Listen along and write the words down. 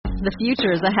The future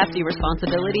is a hefty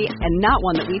responsibility and not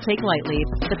one that we take lightly.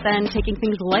 But then taking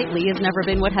things lightly has never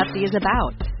been what Hefty is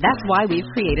about. That's why we've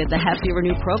created the Hefty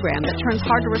Renew program that turns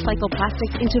hard-to-recycle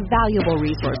plastics into valuable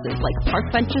resources like park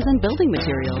benches and building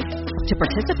materials. To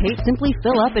participate, simply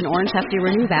fill up an orange Hefty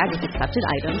Renew bag with accepted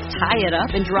items, tie it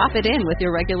up, and drop it in with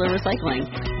your regular recycling.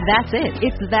 That's it.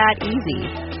 It's that easy.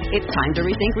 It's time to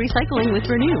rethink recycling with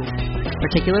Renew.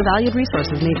 Particular valued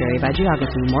resources may vary by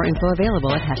geography. More info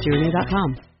available at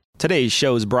heftyrenew.com. Today's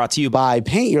show is brought to you by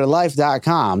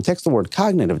paintyourlife.com. Text the word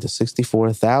cognitive to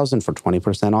 64,000 for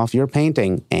 20% off your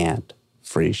painting and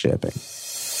free shipping.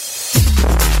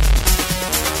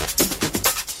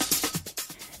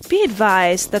 Be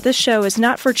advised that this show is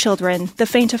not for children, the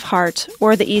faint of heart,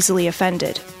 or the easily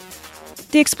offended.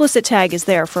 The explicit tag is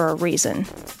there for a reason.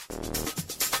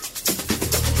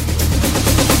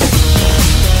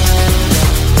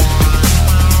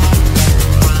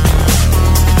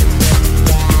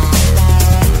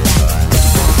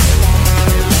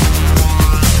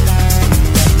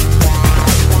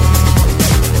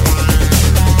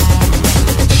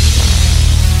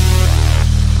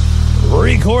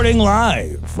 Recording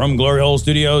live from Glory Hole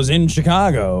Studios in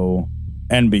Chicago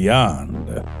and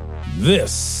beyond.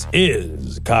 This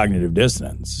is Cognitive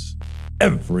Dissonance.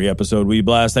 Every episode we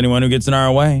blast anyone who gets in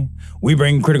our way. We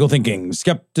bring critical thinking,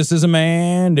 skepticism,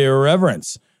 and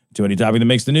irreverence to any topic that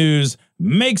makes the news,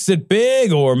 makes it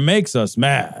big, or makes us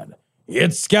mad.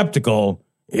 It's skeptical,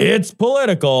 it's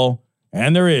political,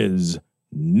 and there is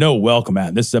no welcome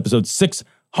at. This is episode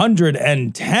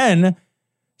 610.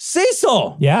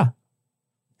 Cecil! Yeah.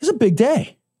 It's a big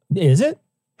day. Is it?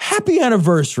 Happy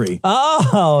anniversary.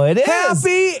 Oh, it is.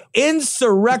 Happy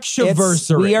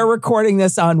insurrectionversary. We are recording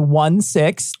this on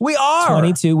 1/6. We are.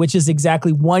 22, which is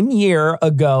exactly 1 year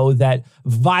ago that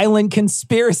violent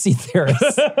conspiracy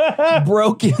theorists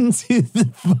broke into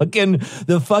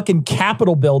the fucking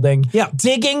Capitol building,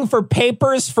 digging for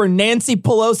papers for Nancy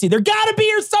Pelosi. There gotta be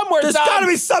here somewhere. There's gotta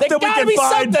be something we can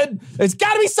find. There's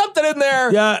gotta be something in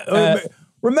there. Yeah.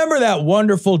 Remember that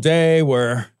wonderful day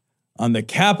where on the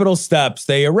Capitol steps,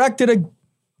 they erected a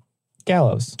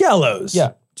gallows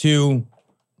to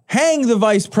hang the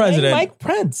vice president, Mike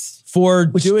Pence, for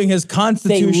doing his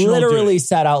constitutional They literally duty.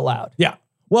 said out loud. Yeah.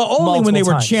 Well, only when they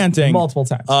were chanting. Multiple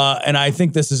times. And I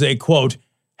think this is a quote,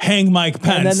 hang Mike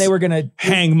Pence. And then they were going to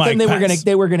hang Mike Pence.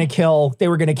 They were going to kill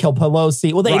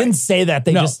Pelosi. Well, they didn't say that.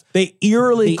 They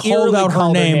eerily called out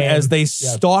her name as they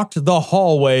stalked the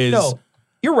hallways. No.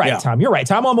 You're right, Tom.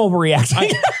 I'm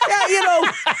overreacting.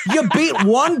 You beat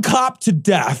one cop to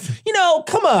death.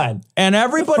 Come on. And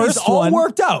everybody's all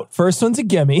worked out. First one's a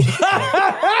gimme.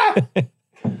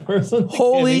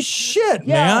 Holy shit,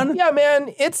 man. Yeah,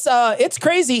 man. It's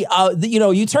crazy.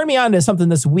 You turned me on to something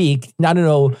this week. I don't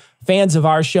know, fans of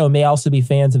our show may also be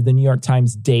fans of the New York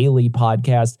Times Daily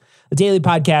podcast. The Daily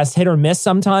podcast, hit or miss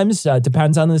sometimes.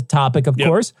 Depends on the topic, of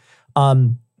course.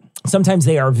 Sometimes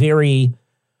they are very...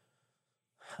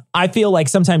 I feel like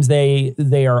sometimes they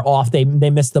are off. They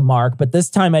miss the mark. But this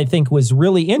time I think was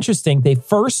really interesting. The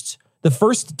first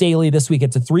daily this week,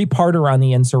 it's a 3-parter on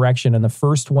the insurrection. And the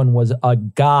first one was a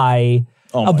guy,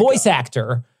 a voice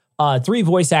actor, 3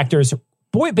 voice actors,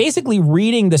 basically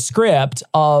reading the script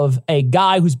of a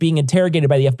guy who's being interrogated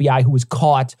by the FBI who was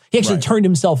caught. He actually turned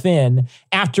himself in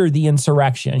after the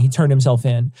insurrection. He turned himself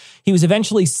in. He was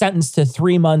eventually sentenced to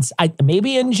 3 months,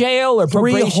 maybe in jail or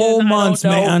probation. 3 whole months,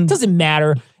 man. Doesn't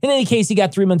matter. In any case, he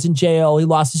got 3 months in jail. He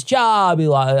lost his job.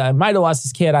 I might have lost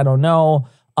his kid. I don't know.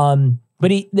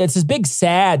 But that's his big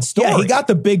sad story. Yeah, he got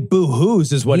the big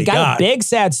boo-hoos is what he got. He got a big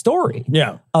sad story.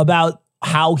 Yeah. About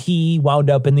how he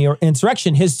wound up in the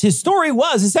insurrection. His story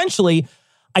was essentially,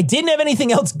 I didn't have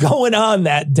anything else going on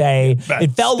that day.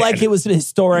 It felt like it was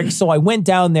historic, so I went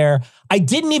down there. I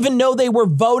didn't even know they were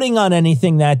voting on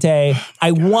anything that day.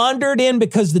 I wandered in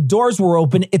because the doors were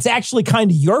open. It's actually kind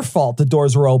of your fault the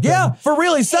doors were open. Yeah, for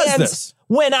real, he says this.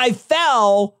 When I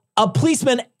fell, a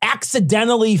policeman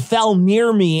accidentally fell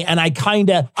near me, and I kind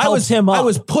of helped him up. I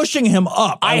was pushing him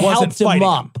up. I helped him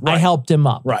up. Right. I helped him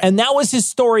up. Right. And that was his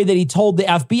story that he told the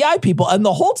FBI people. And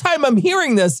the whole time I'm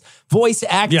hearing this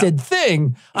voice-acted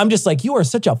thing, I'm just like, you are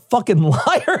such a fucking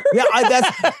liar. Yeah,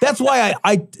 that's why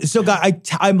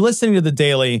I'm listening to the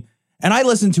Daily, and I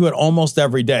listen to it almost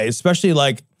every day, especially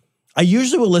I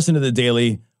usually will listen to the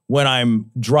Daily when I'm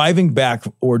driving back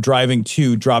or driving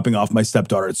to dropping off my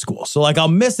stepdaughter at school. So I'll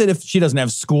miss it if she doesn't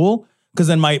have school, because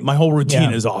then my whole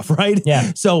routine is off, right?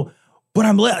 Yeah. So, but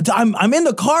I'm in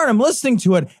the car and I'm listening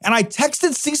to it, and I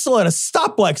texted Cecil at a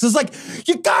stoplight because it's like,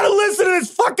 you gotta listen to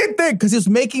this fucking thing, because it's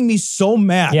making me so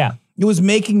mad. Yeah. It was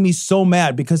making me so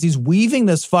mad because he's weaving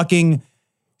this fucking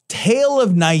tale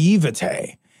of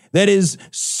naivete that is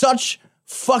such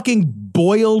fucking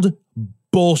boiled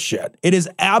bullshit. It is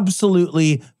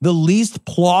absolutely the least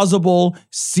plausible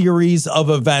series of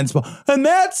events. And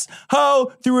that's how,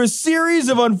 through a series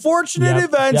of unfortunate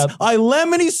events, I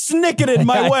lemony snicketed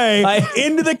my way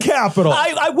into the Capitol.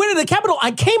 I went into the Capitol.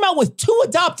 I came out with 2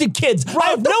 adopted kids. I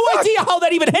have no idea how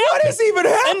that even happened. What is even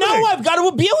happening? And now I've got to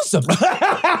abuse them.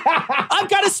 I've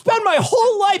got to spend my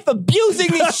whole life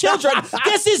abusing these children.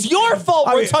 This is your fault,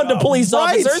 Rotunda police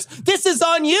officers. This is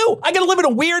on you. I got to live in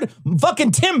a weird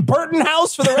fucking Tim Burton house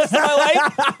for the rest of my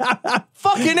life.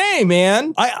 Fucking A,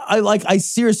 man. I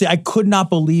seriously, I could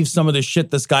not believe some of the shit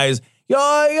this guy is.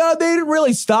 Yeah, they didn't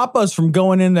really stop us from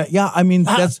going in. I mean,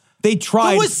 they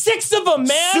tried. There was 6 of them,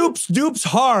 man. Soups dupes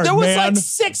hard, There was man. like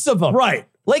 6 of them. Right.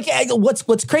 Like,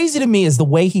 what's crazy to me is the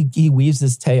way he weaves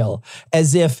his tale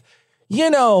as if, you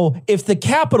know, if the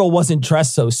Capitol wasn't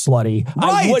dressed so slutty,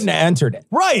 I wouldn't have entered it.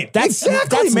 Right. That's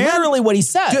literally what he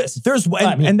says.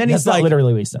 And then he's like,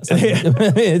 literally what he says.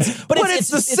 it's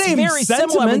the same very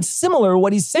sentiment. similar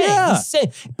what he's saying. Yeah.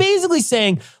 He's basically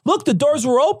saying, look, the doors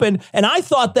were open, and I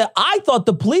thought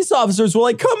the police officers were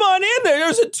like, come on in there.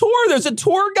 There's a tour. There's a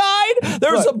tour guide.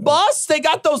 There's a bus. They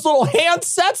got those little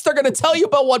handsets. They're going to tell you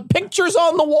about what pictures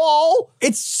on the wall.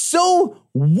 It's so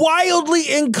wildly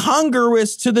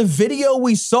incongruous to the video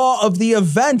we saw of the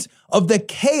event, of the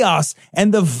chaos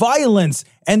and the violence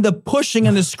and the pushing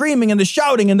and the screaming and the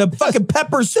shouting and the fucking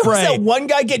pepper spray. There was that one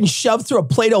guy getting shoved through a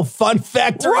Play-Doh Fun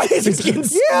Factory. Right. He's getting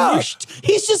smooshed.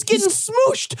 He's just getting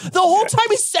smooshed the whole time.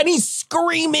 He's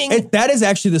screaming. That is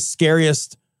actually the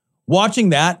scariest. Watching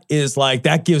that is like,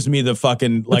 that gives me the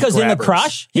fucking like because grabbers. in the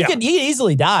crush, he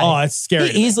easily died. Oh, it's scary.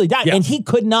 He easily died, and he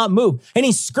could not move, and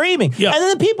he's screaming. Yeah. And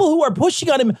then the people who are pushing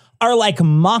on him are like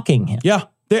mocking him. Yeah,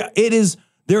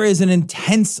 there is an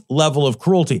intense level of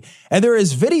cruelty, and there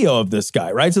is video of this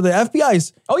guy, right? So the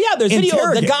FBI's there's video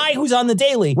of the guy who's on the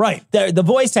Daily, right? The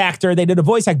voice actor, they did a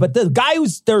voice act, but the guy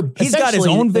he's got his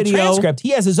own video, transcript.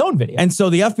 He has his own video, and so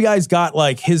the FBI's got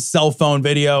like his cell phone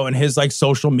video and his like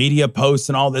social media posts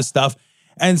and all this stuff.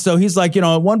 And so he's like,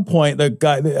 at one point, the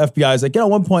FBI is like, at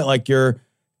one point, like, you're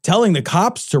telling the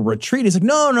cops to retreat. He's like,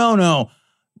 no.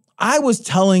 I was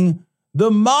telling the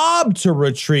mob to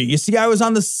retreat. You see, I was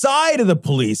on the side of the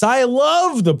police. I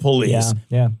love the police.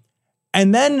 Yeah.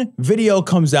 And then video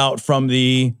comes out from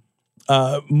the,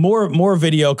 more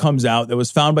video comes out that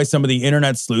was found by some of the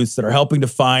internet sleuths that are helping to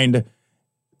find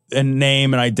and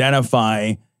name and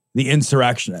identify the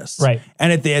insurrectionists. Right.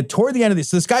 And toward the end of this,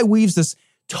 so this guy weaves this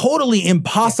totally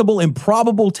impossible,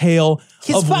 improbable tale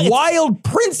of wild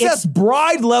Princess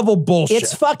Bride level bullshit.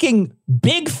 It's fucking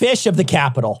Big Fish of the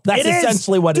Capitol. That's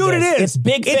essentially what it is. Dude, it is. It's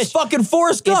Big Fish. It's fucking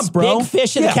Forrest Gump, bro. Big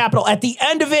Fish in the Capitol. At the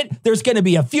end of it, there's going to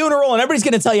be a funeral, and everybody's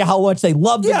going to tell you how much they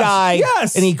love the guy.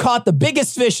 Yes. And he caught the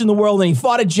biggest fish in the world, and he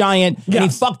fought a giant, and he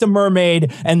fucked a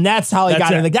mermaid, and that's how I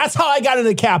got into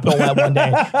the Capitol that one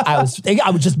day. I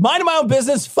was just minding my own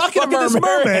business, fucking a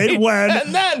mermaid.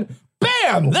 And then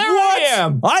bam! There I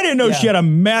am. I didn't know she had a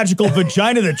magical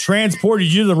vagina that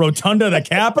transported you to the rotunda of the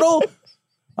Capitol.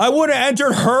 I would have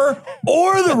entered her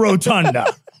or the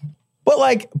rotunda.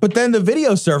 But then the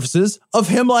video surfaces of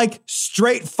him like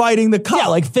straight fighting the cop. Yeah,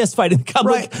 like fist fighting the cop.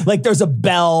 Right. Like there's a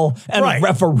bell and a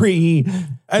referee.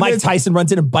 And Mike Tyson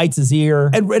runs in and bites his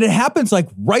ear. And it happens like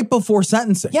right before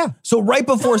sentencing. Yeah. So right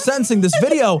before sentencing, this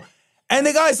video, and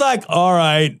the guy's like, all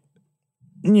right,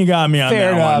 you got me on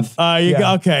Fair that enough.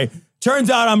 one. Okay.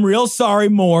 Turns out I'm real sorry,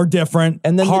 more different,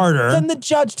 and then harder. Then the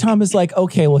judge, Tom, is like,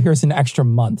 okay, well, here's an extra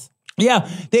month. Yeah,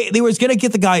 they was going to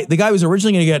get the guy was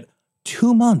originally going to get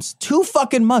 2 months, 2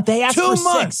 fucking months. They asked 2 for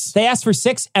months. 6. They asked for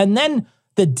 6, and then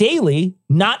the Daily,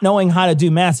 not knowing how to do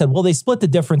math, said, well, they split the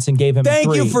difference and gave him 3.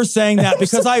 Thank you for saying that,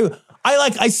 because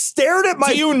I stared at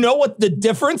my... Do you know what the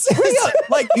difference is? Yeah,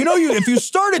 like, if you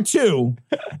start at 2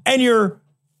 and your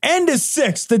end is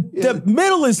 6, the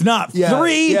middle is not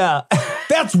 3. Yeah.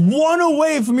 That's 1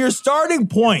 away from your starting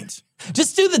point.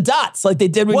 Just do the dots like they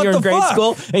did when you were in grade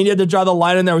school and you had to draw the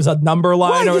line and there was a number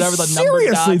line or whatever.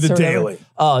 Seriously, the Daily.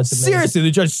 Oh, it's amazing. Seriously,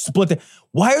 the judge split it.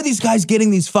 Why are these guys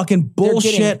getting these fucking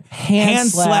bullshit, hand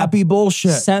slappy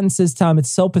bullshit sentences, Tom?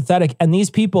 It's so pathetic. And these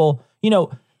people,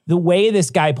 the way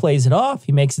this guy plays it off,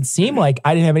 he makes it seem like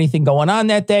I didn't have anything going on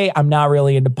that day. I'm not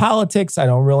really into politics. I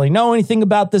don't really know anything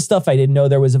about this stuff. I didn't know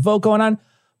there was a vote going on.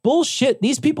 Bullshit.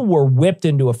 These people were whipped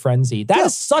into a frenzy. That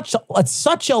is such a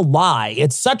lie.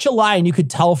 It's such a lie, and you could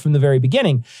tell from the very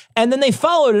beginning. And then they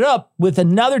followed it up with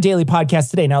another Daily podcast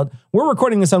today. Now, we're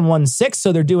recording this on 1/6,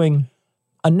 so they're doing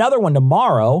another one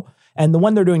tomorrow. And the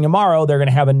one they're doing tomorrow, they're going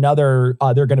to have another.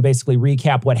 They're going to basically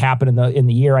recap what happened in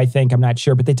the year. I think, I'm not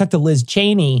sure, but they talked to Liz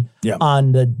Cheney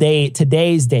on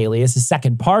today's Daily. It's the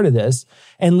second part of this,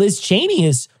 and Liz Cheney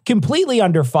is completely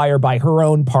under fire by her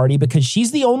own party because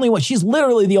she's the only one. She's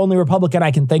literally the only Republican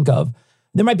I can think of.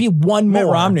 There might be one more.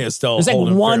 Mitt Romney is still. There's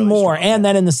like one more, strong. and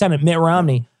then in the Senate, Mitt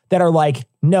Romney, that are like,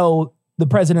 no, the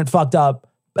president fucked up.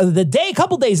 A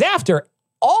couple days after.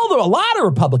 A lot of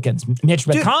Republicans, Mitch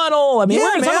McConnell. I mean, we're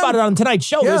going to talk about it on tonight's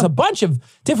show. There's a bunch of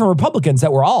different Republicans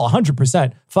that were all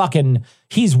 100% fucking,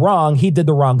 he's wrong. He did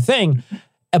the wrong thing.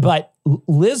 But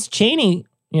Liz Cheney,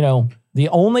 the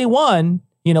only one,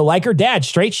 like her dad,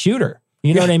 straight shooter.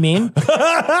 You know what I mean?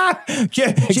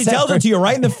 she tells it to you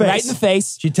right in the face. Right in the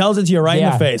face. She tells it to you right in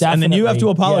the face. Definitely. And then you have to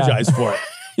apologize for it.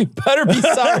 You better be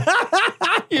sorry.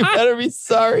 You better be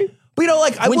sorry.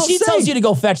 But when she tells you to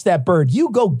go fetch that bird,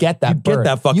 you go get that bird. Get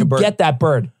that fucking bird. You get that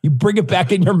bird. You bring it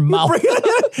back in your mouth.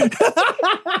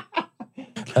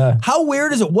 How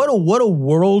weird is it? What a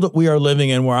world we are living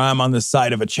in where I'm on the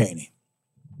side of a Cheney.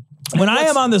 When I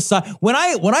am on the side, when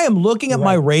I am looking at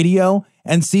my radio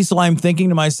and Cecil, I'm thinking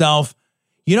to myself,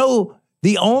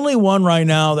 the only one right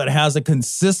now that has a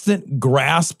consistent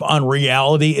grasp on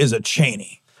reality is a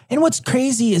Cheney. And what's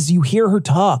crazy is you hear her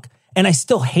talk, and I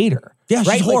still hate her. Yeah,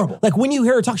 she's horrible. Like when you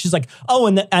hear her talk, she's like, oh,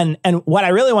 and what I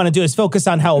really want to do is focus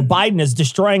on how Biden is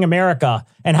destroying America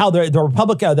and how the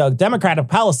Democratic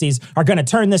policies are going to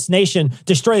turn this nation,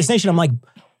 destroy this nation. I'm like,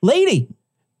 lady,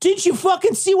 did you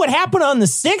fucking see what happened on the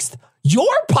 6th?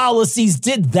 Your policies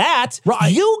did that.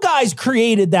 Right. You guys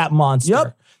created that monster.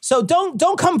 Yep. So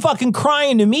don't come fucking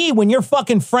crying to me when your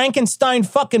fucking Frankenstein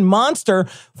fucking monster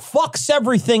fucks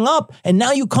everything up. And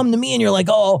now you come to me and you're like,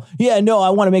 oh, yeah, no,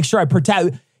 I want to make sure I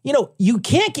protect. You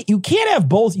can't have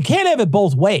both. You can't have it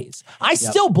both ways. I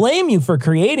still blame you for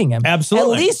creating him.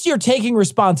 Absolutely. At least you're taking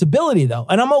responsibility, though.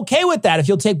 And I'm okay with that if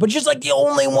you'll take, but she's like the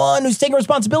only one who's taking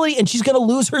responsibility, and she's going to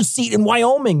lose her seat in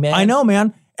Wyoming, man. I know,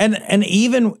 man. And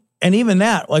even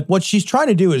that, like what she's trying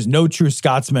to do is no true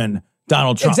Scotsman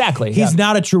Donald Trump. Exactly. He's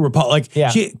not a true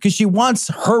Republican. Because she wants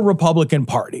her Republican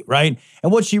Party, right?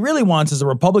 And what she really wants is a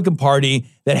Republican Party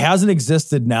that hasn't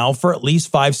existed now for at least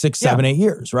 5, 6, 7, 8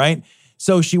 years, right?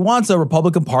 So she wants a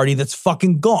Republican Party that's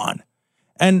fucking gone.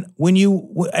 And when you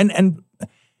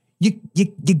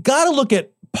got to look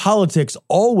at politics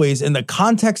always in the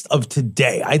context of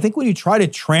today. I think when you try to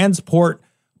transport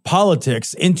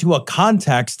politics into a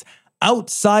context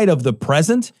outside of the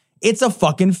present, it's a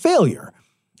fucking failure.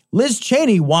 Liz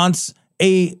Cheney wants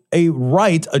a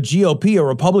GOP, a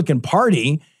Republican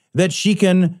Party that she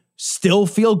can still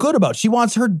feel good about. She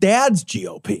wants her dad's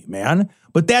GOP, man.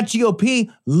 But that GOP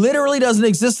literally doesn't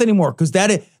exist anymore because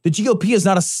the GOP is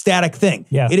not a static thing.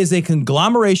 Yeah. It is a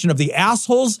conglomeration of the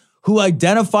assholes who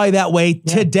identify that way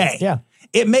today. Yeah.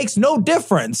 It makes no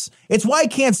difference. It's why I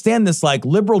can't stand this like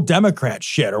liberal Democrat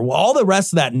shit or all the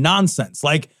rest of that nonsense.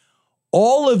 Like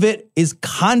all of it is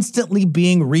constantly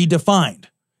being redefined.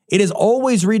 It is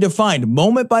always redefined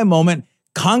moment by moment,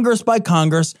 Congress by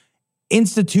Congress,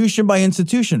 institution by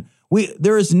institution.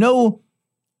 There is no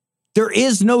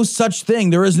such thing.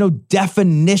 There is no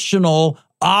definitional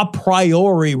a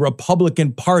priori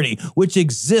Republican Party, which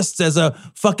exists as a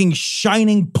fucking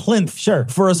shining plinth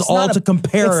for us all to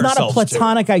compare ourselves to. It's not a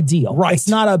platonic ideal. Right. It's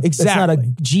not a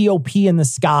GOP in the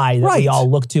sky that we all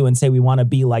look to and say we want to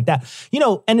be like that.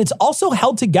 And it's also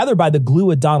held together by the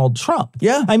glue of Donald Trump.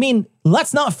 Yeah. I mean,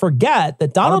 let's not forget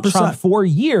that Donald 100%. Trump for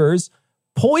years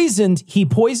poisoned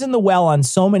the well on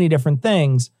so many different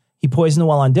things. He poisoned the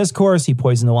well on discourse. He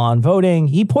poisoned the well on voting.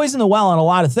 He poisoned the well on a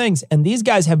lot of things. And these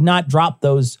guys have not dropped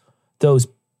those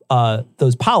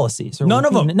policies. None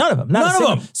of them. None of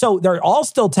them. So they're all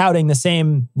still touting the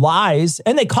same lies.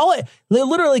 And they're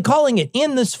literally calling it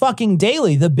in this fucking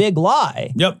daily, the big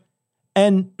lie. Yep.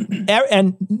 And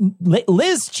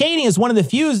Liz Cheney is one of the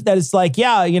few that is like,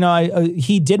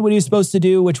 he did what he was supposed to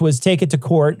do, which was take it to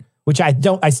court. Which I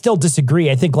still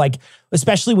disagree. I think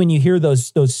especially when you hear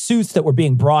those suits that were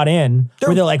being brought in,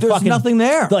 where they're like, there's fucking nothing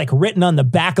there. They're like written on the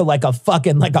back of like a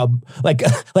fucking like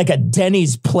a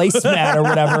Denny's placemat or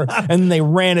whatever, and they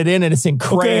ran it in and it's in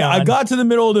crayon. Okay, I got to the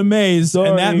middle of the maze,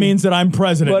 and that means that I'm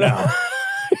president now.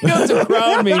 You have to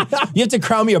crown me. You have to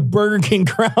crown me a Burger King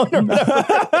crown or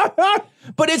whatever.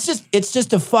 But it's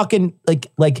just a fucking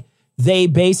like they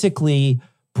basically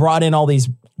brought in all these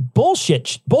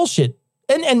bullshit.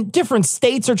 And different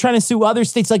states are trying to sue other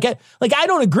states. Like I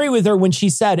don't agree with her when she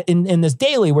said in this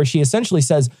daily where she essentially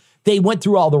says they went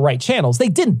through all the right channels. They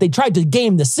didn't. They tried to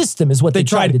game the system is what they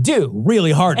tried to do.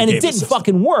 Really hard. And it didn't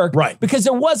fucking work. Right. Because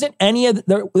there wasn't any of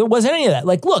that.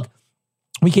 Like, look,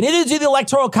 we can either do the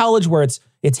Electoral College where it's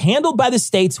It's handled by the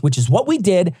states, which is what we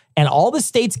did. And all the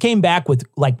states came back with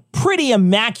like pretty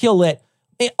immaculate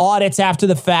audits after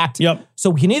the fact. Yep. So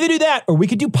we can either do that or we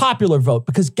could do popular vote,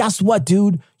 because guess what,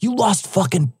 dude? You lost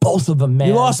fucking both of them, man.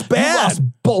 You lost bad. You lost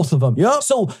both of them. Yep.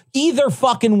 So either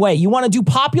fucking way. You want to do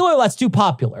popular? Let's do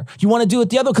popular. You want to do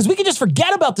it the other? Because we can just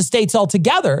forget about the states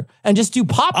altogether and just do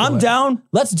popular. I'm down.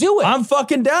 Let's do it. I'm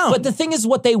fucking down. But the thing is,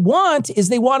 what they want is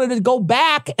they wanted to go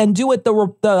back and do it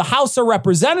the House of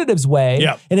Representatives way.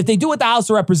 Yep. And if they do it the House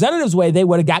of Representatives way, they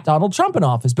would have got Donald Trump in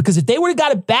office. Because if they would have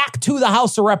got it back to the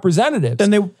House of Representatives, then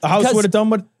the House would have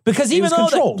done what because he even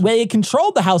was though they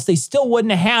controlled the House, they still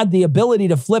wouldn't have had the ability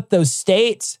to flip those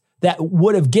states that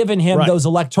would have given him those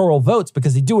electoral votes,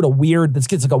 because they do it this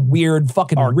gets like a weird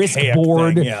fucking risk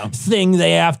board thing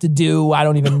they have to do. I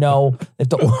don't even know. They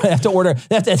have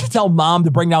to tell mom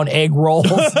to bring down egg rolls.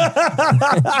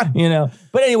 You know.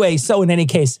 But anyway, so in any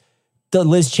case, the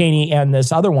Liz Cheney and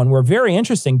this other one were very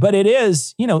interesting, but it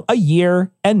is, a year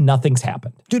and nothing's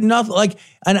happened. Dude, nothing like,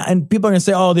 and people are going to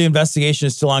say, oh, the investigation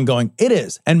is still ongoing. It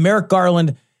is. And Merrick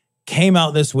Garland came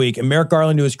out this week, and Merrick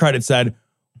Garland, to his credit, said,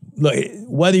 look,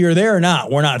 whether you're there or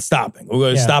not, we're not stopping. We're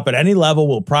going to stop at any level.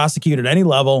 We'll prosecute at any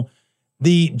level.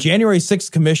 The January 6th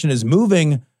commission is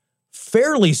moving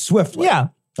fairly swiftly. Yeah.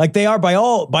 Like they are, by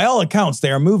all accounts,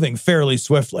 they are moving fairly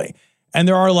swiftly. And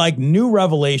there are like new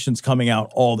revelations coming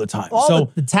out all the time.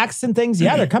 So the texts and things,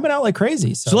 they're coming out like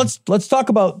crazy. So let's talk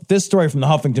about this story from the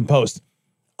Huffington Post.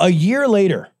 A year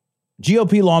later,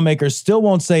 GOP lawmakers still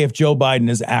won't say if Joe Biden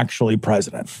is actually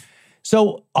president.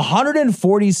 So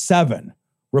 147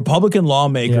 Republican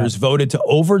lawmakers voted to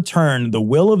overturn the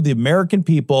will of the American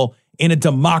people in a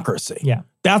democracy. Yeah.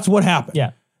 That's what happened.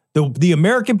 Yeah. The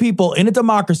American people in a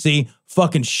democracy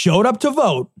fucking showed up to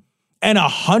vote, and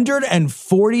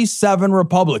 147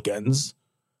 Republicans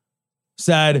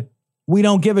said, we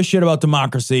don't give a shit about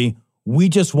democracy. We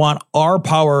just want our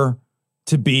power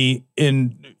to be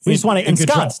we just want to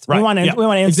ensconce. Right. We want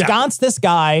to ensconce this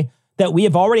guy that we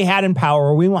have already had in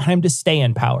power. We want him to stay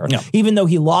in power. Yeah. Even though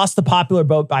he lost the popular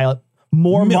vote by a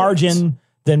more margin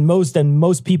than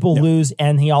most people lose,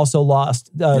 and he also lost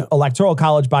the Electoral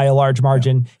College by a large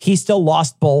margin. He still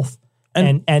lost both,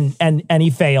 and he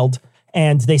failed.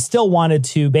 And they still wanted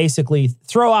to basically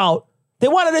they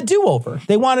wanted a do-over.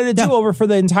 They wanted a do-over for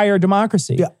the entire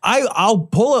democracy. Yeah,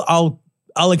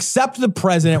 I'll accept the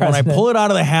president when I pull it out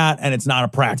of the hat and it's not a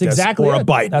practice exactly or a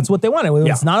Biden. That's what they wanted.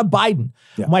 It's not a Biden.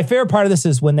 Yeah. My favorite part of this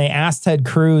is when they asked Ted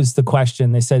Cruz the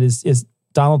question, they said, is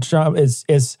Donald Trump, is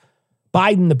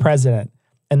Biden the president?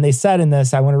 And they said in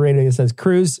this, I want to read it. It says,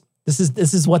 Cruz, this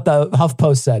is what the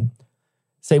HuffPost said.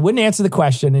 So he wouldn't answer the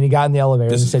question, and he got in the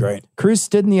elevator. This is great. Cruz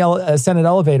stood in the Senate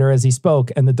elevator as he spoke,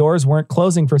 and the doors weren't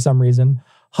closing for some reason.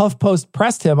 HuffPost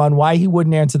pressed him on why he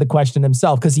wouldn't answer the question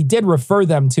himself, because he did refer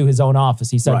them to his own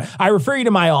office. He said, I refer you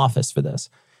to my office for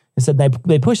this. He said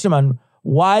they pushed him on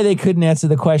why they couldn't answer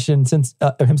the question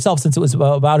himself, since it was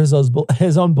about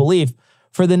his own belief.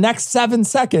 For the next 7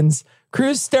 seconds,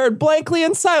 Cruz stared blankly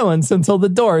in silence until the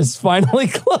doors finally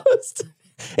closed.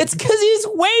 It's because he's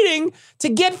waiting to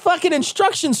get fucking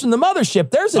instructions from the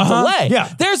mothership. There's a delay.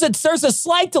 Yeah. There's a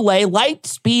slight delay. Light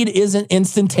speed isn't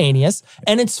instantaneous,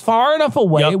 and it's far enough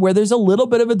away where there's a little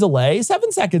bit of a delay.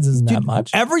 7 seconds isn't that much.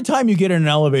 Every time you get in an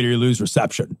elevator, you lose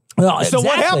reception. Well, so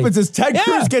what happens is Ted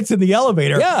Cruz gets in the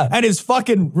elevator and his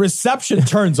fucking reception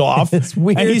turns off. It's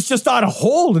weird. And he's just on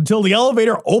hold until the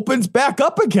elevator opens back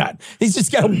up again. He's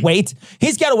just got to wait.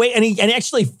 He's got to wait, and he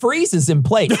actually freezes in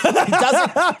place. He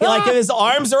doesn't, like if his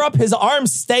arms are up, his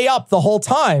arms stay up the whole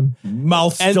time.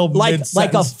 Mouth and still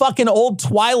like a fucking old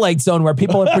Twilight Zone where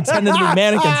people are pretending to be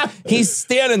mannequins. He's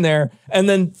standing there, and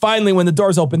then finally when the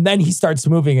doors open, then he starts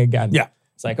moving again. Yeah.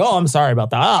 It's like, oh, I'm sorry about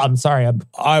that. Oh, I'm sorry.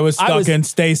 I was stuck in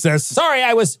stasis. Sorry,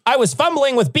 I was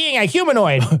fumbling with being a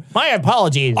humanoid. My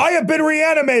apologies. I have been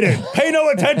reanimated. Pay no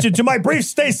attention to my brief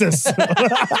stasis.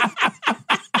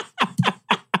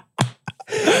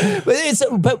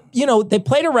 But they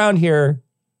played around here.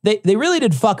 They really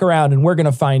did fuck around, and we're going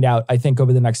to find out, I think,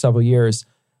 over the next several years.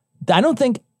 I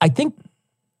think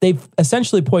they've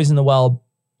essentially poisoned the well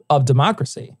of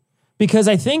democracy, because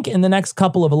I think in the next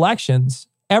couple of elections,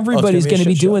 everybody's going to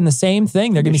be doing the same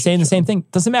thing. They're going to be saying the same thing.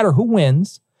 Doesn't matter who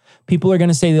wins. People are going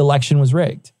to say the election was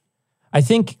rigged. I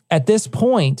think at this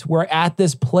point, we're at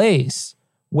this place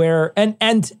where, and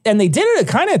they did it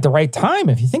kind of at the right time,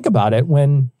 if you think about it,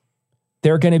 when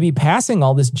they're going to be passing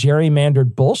all this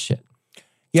gerrymandered bullshit.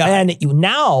 Yeah. And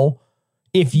now,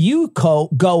 if you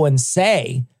go and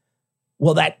say,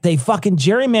 well, that they fucking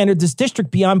gerrymandered this district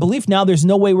beyond belief. Now there's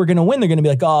no way we're going to win. They're going to be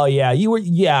like, oh yeah,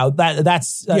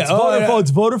 that's voter fraud.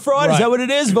 It's voter fraud. Right. Is that what it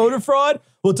is? Voter fraud?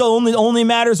 Well, it only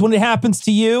matters when it happens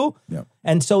to you. Yep.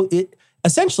 And so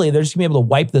essentially they're just gonna be able to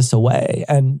wipe this away.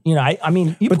 And I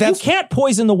mean, you can't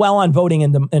poison the well on voting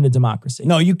in a democracy.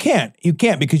 No, you can't. You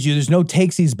can't because there's no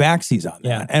takesies backsies on that.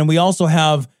 Yeah. And we also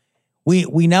have we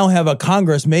now have a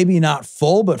Congress, maybe not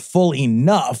full, but full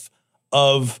enough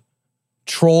of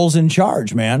trolls in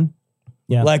charge, man.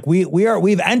 Yeah. Like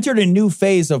we've entered a new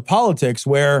phase of politics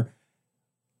where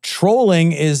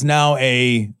trolling is now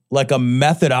a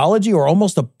methodology or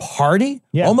almost a party,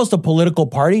 almost a political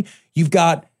party. You've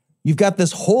got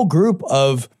this whole group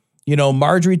of,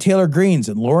 Marjorie Taylor Greenes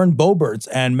and Lauren Boeberts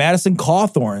and Madison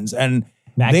Cawthorns and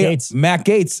Matt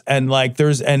Gaetz and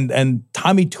there's and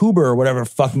Tommy Tuber or whatever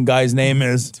fucking guy's name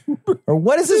is. Or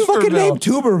what is his fucking name?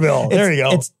 Tuberville. There you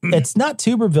go. It's not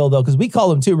Tuberville though, because we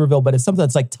call him Tuberville, but it's something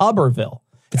that's like Tuberville.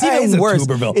 It's even worse.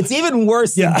 It's even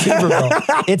worse than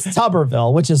Tuberville. It's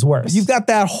Tuberville, which is worse. You've got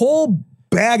that whole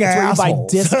bag of assholes. Where you buy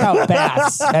discount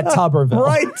baths at Tuberville.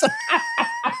 Right.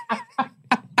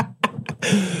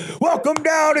 Welcome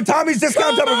down to Tommy's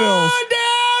Discount Tuberville.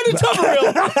 Down to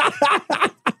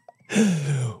Tuberville.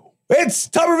 It's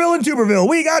Tuberville and Tuberville.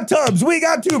 We got tubs. We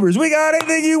got tubers. We got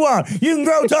anything you want. You can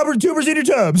grow tubers in your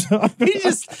tubs. He's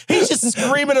just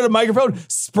screaming at a microphone,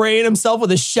 spraying himself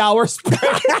with a shower spray.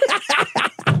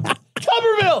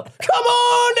 Tuberville, come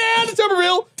on down to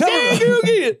Tuberville.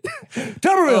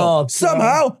 Tuberville.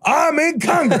 Somehow I'm in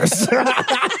Congress.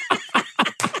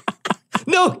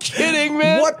 No kidding,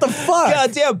 man. What the fuck?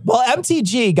 God damn. Well,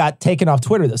 MTG got taken off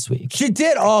Twitter this week. She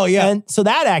did? Oh, yeah. And so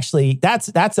that actually, that's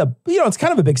a, it's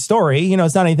kind of a big story.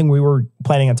 It's not anything we were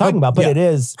planning on talking about, but it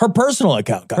is. Her personal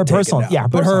account got taken down. Yeah.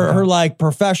 But her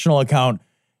professional account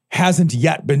hasn't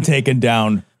yet been taken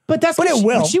down. But it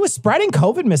will. She was spreading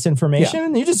COVID misinformation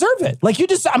and you deserve it.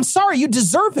 I'm sorry, you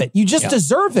deserve it. You just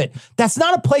deserve it. That's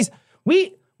not a place.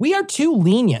 We are too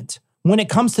lenient when it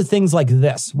comes to things like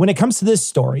this. When it comes to this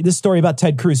story about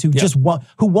Ted Cruz, who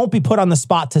won't be put on the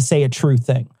spot to say a true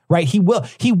thing, right? He won't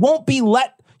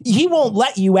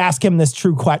let you ask him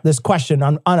this question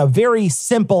on a very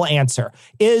simple answer.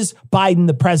 Is Biden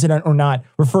the president or not?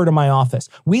 Refer to my office.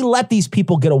 We let these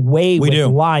people get away with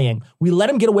lying. We let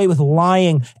them get away with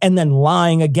lying and then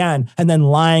lying again and then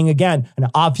lying again and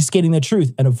obfuscating the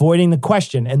truth and avoiding the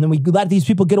question. And then we let these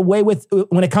people get away with,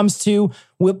 when it comes to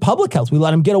public health, we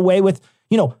let them get away with,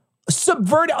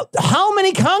 subvert. How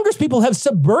many Congress people have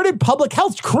subverted public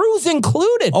health, Cruz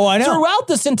included, I know, throughout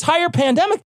this entire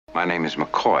pandemic? My name is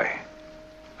McCoy.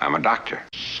 I'm a doctor.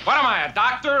 What am I, a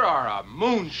doctor or a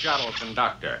moon shuttle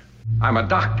conductor? I'm a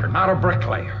doctor, not a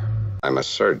bricklayer. I'm a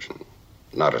surgeon,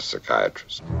 not a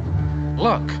psychiatrist.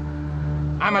 Look,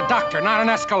 I'm a doctor, not an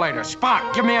escalator.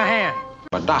 Spock, give me a hand.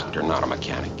 I'm a doctor, not a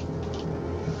mechanic.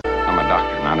 I'm a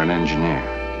doctor, not an engineer.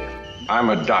 I'm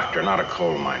a doctor, not a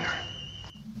coal miner.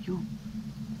 You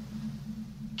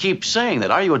keep saying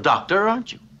that. Are you a doctor,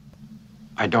 aren't you?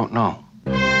 I don't know.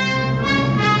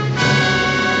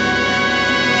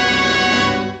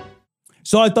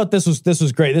 So I thought this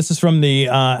was great. This is from the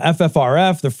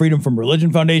FFRF, the Freedom from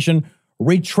Religion Foundation.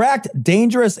 Retract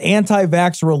dangerous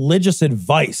anti-vax religious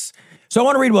advice. So I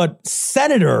want to read what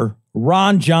Senator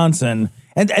Ron Johnson,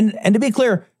 and to be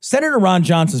clear, Senator Ron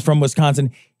Johnson's from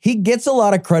Wisconsin. He gets a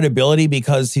lot of credibility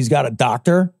because he's got a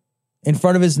doctor in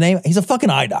front of his name. He's a fucking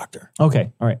eye doctor.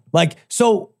 Okay, all right.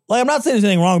 I'm not saying there's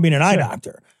anything wrong with being an eye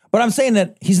doctor, but I'm saying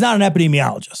that he's not an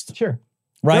epidemiologist. Sure.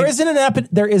 Right?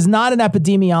 There is not an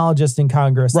epidemiologist in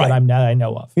Congress that I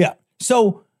know of. Yeah.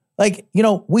 So,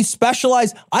 we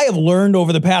specialize. I have learned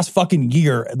over the past fucking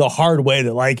year the hard way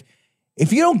that,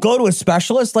 if you don't go to a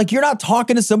specialist, you're not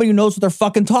talking to somebody who knows what they're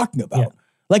fucking talking about.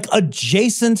 Yeah.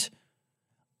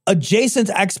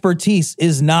 Adjacent expertise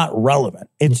is not relevant.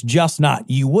 It's just not.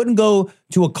 You wouldn't go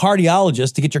to a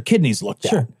cardiologist to get your kidneys looked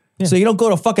at. Yeah. So you don't go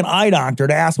to a fucking eye doctor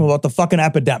to ask them about the fucking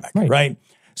epidemic, right?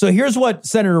 So here's what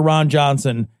Senator Ron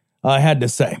Johnson had to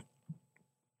say.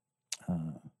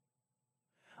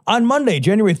 On Monday,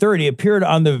 January 3rd, he appeared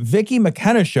on the Vicky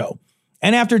McKenna show.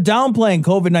 And after downplaying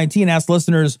COVID-19, asked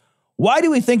listeners, why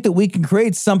do we think that we can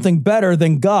create something better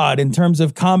than God in terms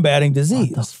of combating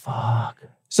disease? What the fuck?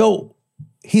 So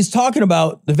he's talking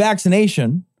about the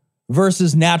vaccination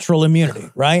versus natural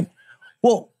immunity, right?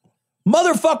 Well,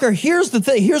 motherfucker, here's the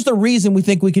thing. Here's the reason we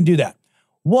think we can do that.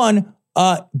 One,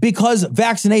 because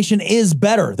vaccination is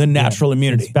better than natural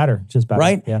immunity. It's better, just better.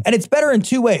 Right? Yeah. And it's better in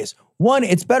two ways. One,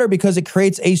 it's better because it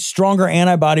creates a stronger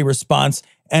antibody response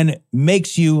and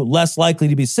makes you less likely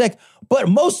to be sick. But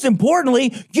most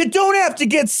importantly, you don't have to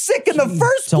get sick in the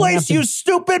first place, you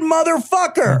stupid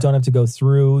motherfucker. You don't have to go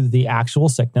through the actual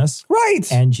sickness. Right.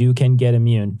 And you can get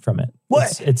immune from it.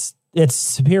 What? It's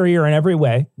superior in every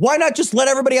way. Why not just let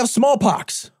everybody have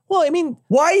smallpox? Well, I mean,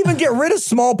 why even get rid of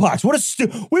smallpox? We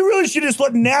really should just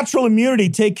let natural immunity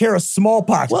take care of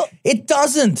smallpox. Well, it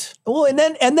doesn't. Well, and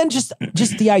then just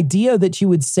the idea that you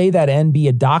would say that and be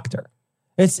a doctor.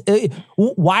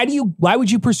 Why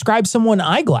would you prescribe someone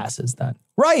eyeglasses then?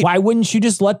 Right. Why wouldn't you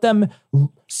just let them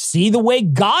see the way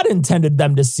God intended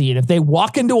them to see it? If they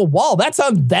walk into a wall, that's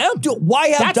on them. Dude, why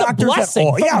have that's doctors a blessing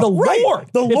at all? from the Lord.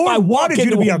 The Lord wanted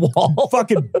you to be a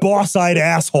fucking boss-eyed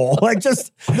asshole. Like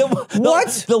just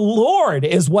what? The Lord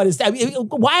is what is. I mean,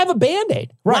 why have a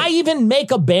Band-Aid? Right. Why even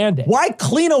make a Band-Aid? Why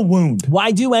clean a wound?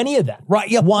 Why do any of that? Right.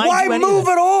 Yeah. Why move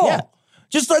at all? Yeah.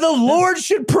 Just like the Lord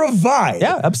should provide.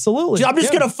 Yeah, absolutely. I'm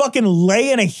just going to fucking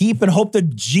lay in a heap and hope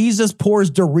that Jesus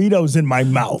pours Doritos in my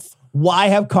mouth. Why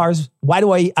have cars? Why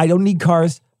do I don't need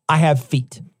cars. I have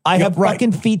feet. I have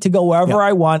fucking feet to go wherever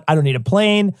I want. I don't need a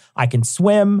plane. I can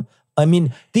swim. I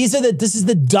mean, this is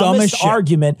the dumbest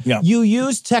argument. Yeah. You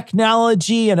use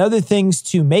technology and other things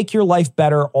to make your life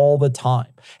better all the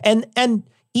time. And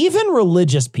even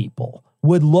religious people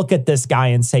would look at this guy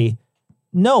and say,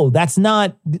 no, that's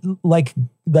not like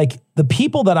the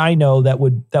people that I know that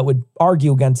would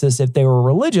argue against this if they were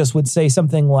religious would say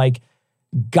something like,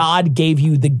 God gave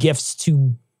you the gifts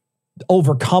to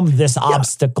overcome this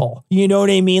obstacle. You know what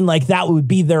I mean? Like that would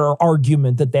be their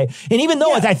argument that they, and even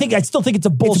though I still think it's a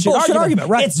bullshit argument,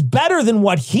 right? It's better than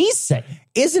what he's saying.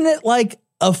 Isn't it like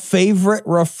a favorite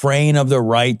refrain of the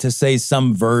right to say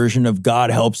some version of God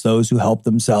helps those who help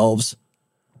themselves?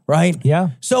 Right? Yeah.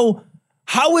 So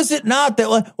how is it not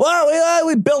that, well,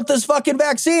 we built this fucking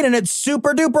vaccine and it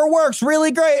super duper works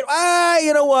really great.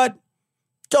 You know what?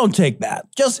 Don't take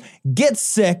that. Just get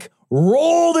sick.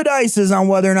 Roll the dices on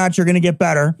whether or not you're going to get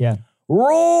better. Yeah.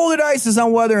 Roll the dices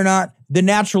on whether or not the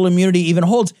natural immunity even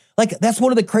holds. Like, that's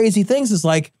one of the crazy things is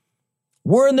like,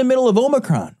 we're in the middle of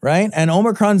Omicron, right? And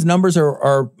Omicron's numbers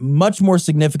are much more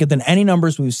significant than any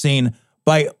numbers we've seen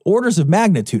by orders of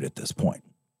magnitude at this point.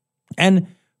 And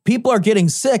people are getting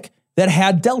sick that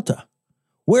had Delta.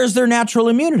 Where's their natural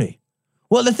immunity?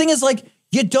 Well, the thing is, like,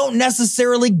 you don't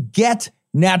necessarily get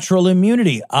natural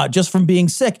immunity just from being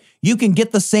sick. You can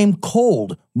get the same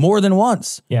cold more than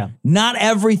once. Yeah. Not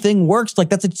everything works. Like,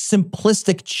 that's a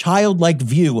simplistic, childlike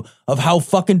view of how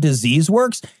fucking disease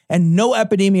works. And no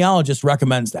epidemiologist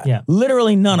recommends that. Yeah.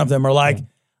 Literally none of them are like,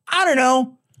 I don't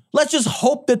know. Let's just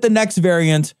hope that the next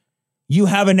variant you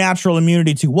have a natural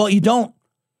immunity to. Well, you don't.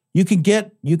 You could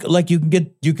get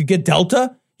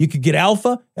Delta, you could get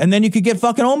Alpha, and then you could get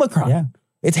fucking Omicron. Yeah.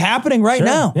 It's happening right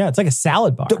now. Yeah, it's like a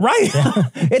salad bar. Right. Yeah.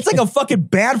 It's like a fucking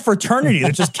bad fraternity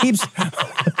that just keeps.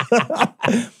 I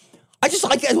just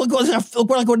like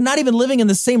we're not even living in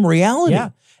the same reality.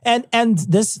 Yeah. And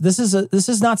this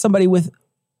is not somebody with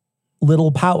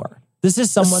little power. This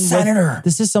is someone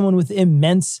this is someone with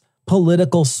immense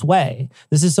political sway.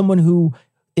 This is someone who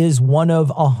is one of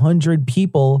 100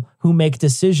 people who make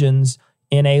decisions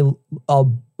in a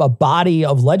body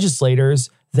of legislators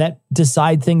that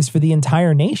decide things for the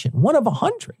entire nation. One of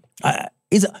 100.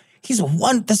 This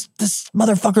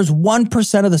motherfucker's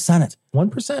 1% of the Senate.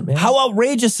 1%, man. How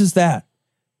outrageous is that?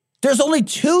 There's only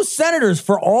 2 senators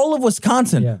for all of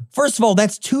Wisconsin. Yeah. First of all,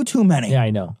 that's too many. Yeah, I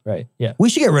know. Right. Yeah. We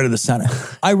should get rid of the Senate.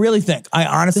 I really think. I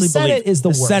honestly believe. The Senate is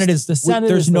the worst.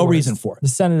 There's no reason for it. The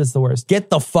Senate is the worst.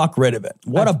 Get the fuck rid of it.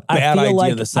 What a bad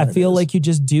idea the Senate is. I feel like you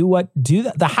just do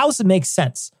that. The House makes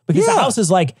sense because the House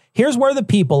is like, here's where the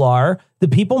people are. The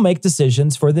people make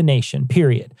decisions for the nation,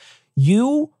 period.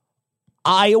 You,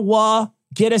 Iowa,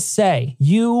 get a say.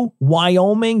 You,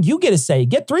 Wyoming, you get a say.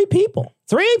 Get 3 people.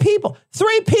 3 people.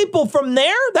 3 people from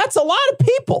there? That's a lot of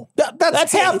people.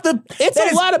 That's half the... It's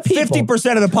a lot of people.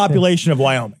 50% of the population of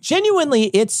Wyoming. Genuinely,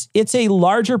 it's a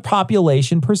larger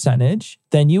population percentage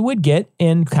than you would get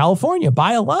in California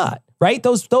by a lot, right? A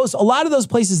lot of those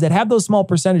places that have those small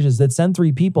percentages that send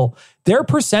 3 people, their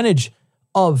percentage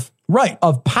of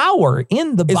power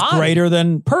in the body greater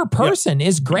than per person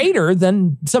is greater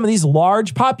than some of these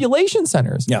large population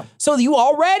centers. Yeah. So you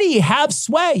already have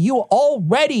sway. You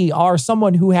already are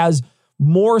someone who has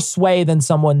more sway than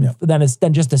someone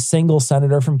than just a single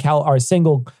senator from or a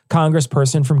single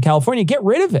congressperson from California. Get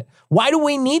rid of it. Why do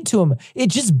we need to? It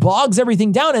just bogs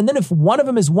everything down. And then if one of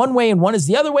them is one way and one is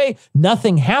the other way,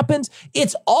 nothing happens.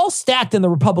 It's all stacked in the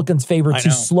Republicans' favor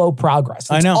to slow progress.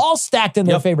 It's all stacked in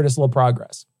their favor to slow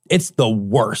progress. It's the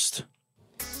worst.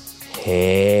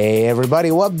 Hey everybody,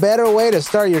 what better way to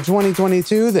start your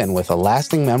 2022 than with a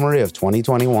lasting memory of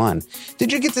 2021?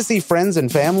 Did you get to see friends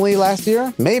and family last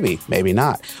year? Maybe, maybe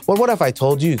not. But what if I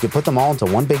told you could put them all into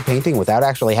one big painting without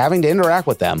actually having to interact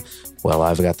with them? Well,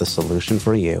 I've got the solution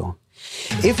for you.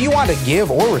 If you want to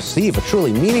give or receive a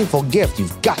truly meaningful gift,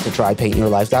 you've got to try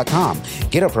PaintYourLife.com.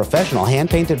 Get a professional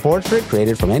hand-painted portrait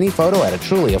created from any photo at a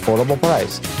truly affordable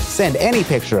price. Send any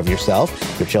picture of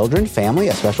yourself, your children, family,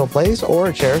 a special place, or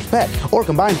a cherished pet, or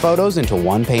combine photos into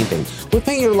one painting. With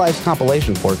Paint Your Life's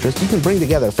compilation portraits, you can bring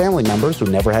together family members who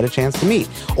never had a chance to meet,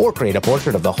 or create a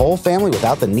portrait of the whole family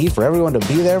without the need for everyone to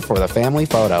be there for the family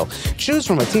photo. Choose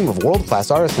from a team of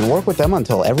world-class artists and work with them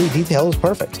until every detail is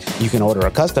perfect. You can order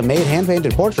a custom-made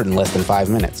hand-painted portrait in less than 5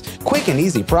 minutes. Quick and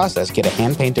easy process. Get a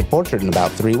hand-painted portrait in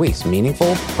about 3 weeks.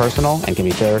 Meaningful, personal, and can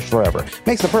be cherished forever.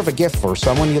 Makes the perfect gift for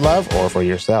someone you love or for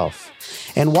yourself.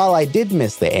 And while I did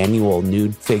miss the annual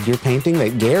nude figure painting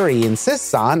that Gary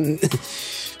insists on,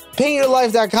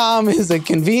 PaintYourLife.com is a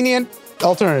convenient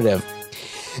alternative.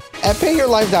 At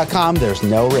PaintYourLife.com, there's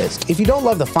no risk. If you don't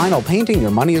love the final painting,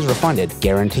 your money is refunded,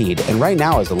 guaranteed. And right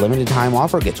now, as a limited time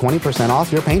offer, get 20%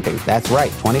 off your painting. That's right,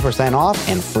 20% off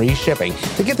and free shipping.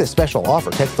 To get this special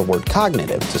offer, text the word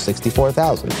cognitive to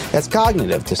 64,000. That's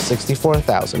cognitive to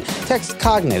 64,000. Text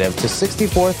cognitive to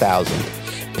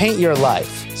 64,000. Paint your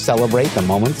life. Celebrate the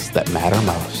moments that matter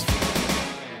most.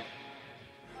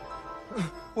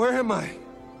 Where am I?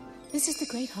 This is the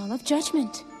Great Hall of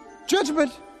Judgment.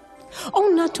 Judgment?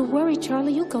 Oh, not to worry,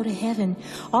 Charlie. You'll go to heaven.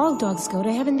 All dogs go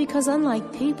to heaven because,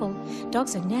 unlike people,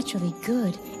 dogs are naturally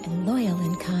good and loyal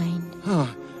and kind.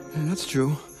 Oh, yeah, that's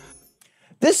true.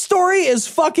 This story is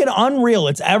fucking unreal.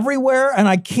 It's everywhere, and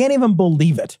I can't even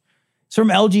believe it. It's from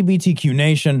LGBTQ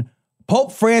Nation.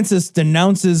 Pope Francis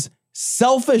denounces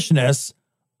selfishness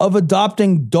of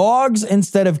adopting dogs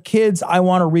instead of kids. I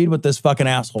want to read what this fucking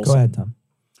asshole said. Go ahead, Tom.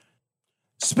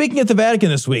 Speaking at the Vatican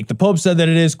this week, the Pope said that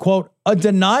it is, quote, a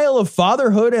denial of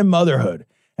fatherhood and motherhood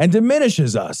and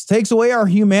diminishes us, takes away our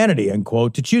humanity, end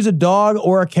quote, to choose a dog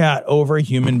or a cat over a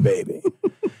human baby.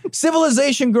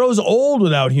 Civilization grows old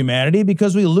without humanity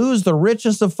because we lose the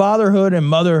richness of fatherhood and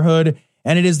motherhood,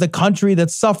 and it is the country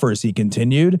that suffers, he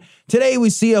continued. Today,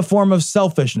 we see a form of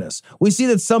selfishness. We see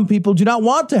that some people do not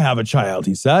want to have a child,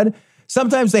 he said.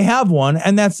 Sometimes they have one,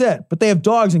 and that's it, but they have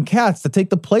dogs and cats that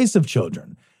take the place of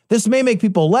children. This may make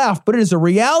people laugh, but it is a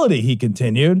reality, he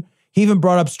continued. He even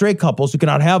brought up straight couples who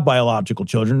cannot have biological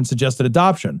children and suggested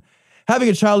adoption. Having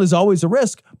a child is always a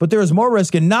risk, but there is more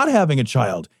risk in not having a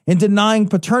child, in denying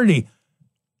paternity.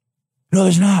 No,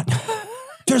 there's not.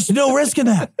 There's no risk in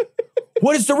that.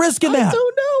 What is the risk in that? I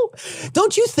don't know.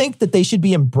 Don't you think that they should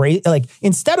be embraced? Like,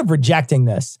 instead of rejecting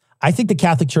this, I think the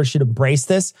Catholic Church should embrace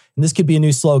this, and this could be a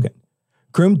new slogan.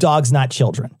 Groom dogs, not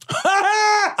children.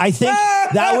 I think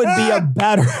that would be a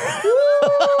better.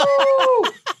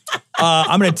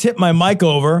 I'm going to tip my mic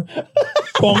over.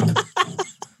 Bonk.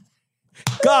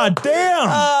 God damn.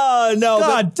 Oh, no.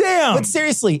 God damn. But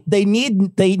seriously, they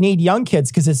need young kids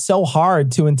because it's so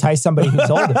hard to entice somebody who's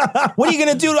older. What are you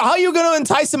going to do? How are you going to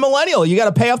entice a millennial? You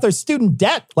got to pay off their student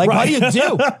debt. Like, What do you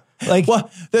do? Like, well,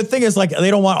 the thing is, like,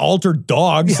 they don't want altered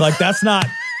dogs. Like, that's not...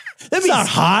 That's not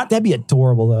hot. That'd be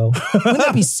adorable, though. Wouldn't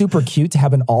that be super cute to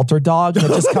have an altar dog that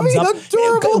just comes up,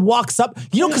 and walks up?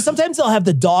 You know, because sometimes they'll have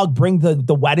the dog bring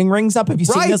the wedding rings up. Have you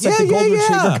seen this? Like the golden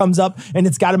retriever comes up and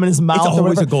it's got him in his mouth. It's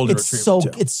always a golden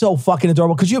retriever. It's so fucking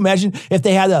adorable. Could you imagine if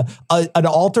they had an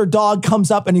altar dog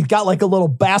comes up and he's got like a little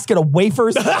basket of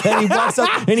wafers and he walks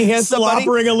up and he hands somebody,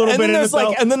 slobbering a little bit in his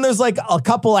mouth. And then there's like a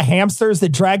couple of hamsters that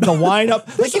drag the wine up.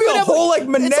 Like you got a whole like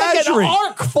menagerie. It's like an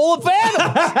ark full of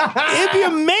animals. It'd be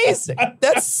amazing.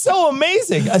 That's so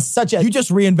amazing. You just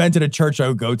reinvented a church I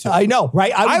would go to. I know,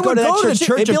 right? I would go to the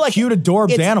church of like, cute,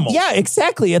 adorbs animals. Yeah,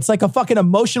 exactly. It's like a fucking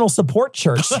emotional support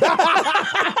church.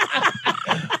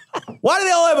 Why do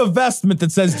they all have a vestment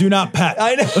that says "Do not pet"?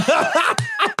 I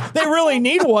know. They really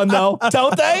need one, though,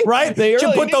 don't they? Right? They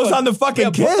should put those on the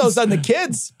fucking kids. Put those on the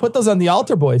kids. Put those on the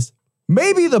altar boys.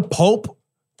 Maybe the Pope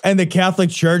and the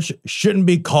Catholic Church shouldn't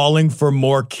be calling for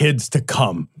more kids to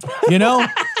come. You know?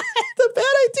 It's a bad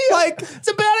idea. Like, it's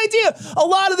a bad idea. A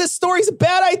lot of this story's a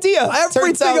bad idea.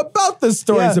 Everything about this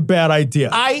story is a bad idea.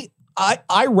 I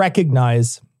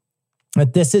recognize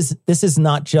that this is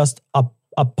not just a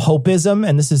popism,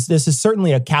 and this is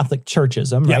certainly a Catholic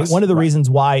churchism, right? Yes, one of the reasons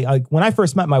why, when I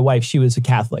first met my wife, she was a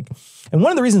Catholic. And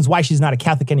one of the reasons why she's not a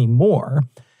Catholic anymore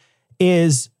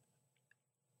is,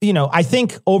 you know, I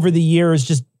think over the years,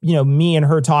 just, you know, me and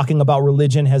her talking about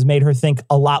religion has made her think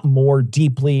a lot more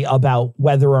deeply about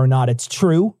whether or not it's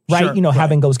true, right? Sure, you know,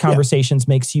 having those conversations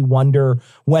makes you wonder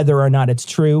whether or not it's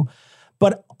true.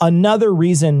 But another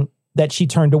reason that she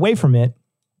turned away from it,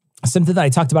 something that I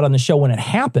talked about on the show when it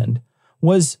happened,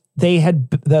 was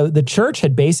the church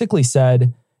had basically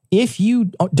said, if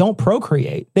you don't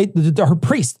procreate, her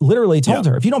priest literally told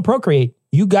her, if you don't procreate,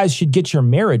 you guys should get your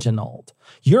marriage annulled.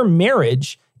 Your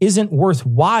marriage isn't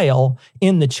worthwhile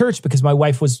in the church, because my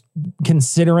wife was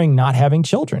considering not having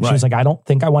children. She was like, I don't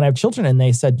think I want to have children. And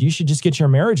they said, you should just get your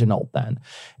marriage annulled then.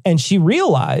 And she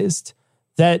realized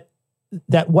that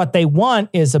what they want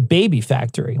is a baby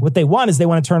factory. What they want is they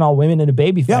want to turn all women into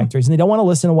baby factories, and they don't want to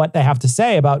listen to what they have to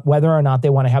say about whether or not they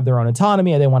want to have their own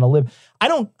autonomy or they want to live. I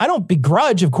don't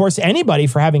begrudge, of course, anybody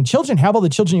for having children. Have all the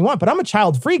children you want, but I'm a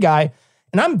child-free guy,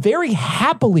 and I'm very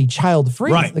happily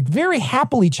child-free, like very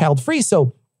happily child-free.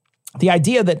 So the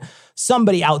idea that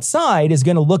somebody outside is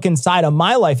going to look inside of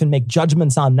my life and make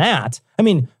judgments on that, I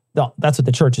mean, no, that's what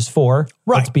the church is for.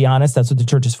 Right. Let's be honest. That's what the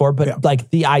church is for. But like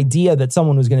the idea that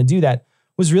someone was going to do that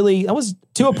was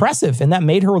too oppressive, and that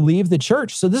made her leave the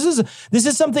church. So this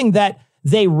is something that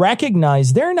they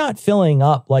recognize they're not filling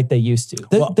up like they used to.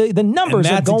 The numbers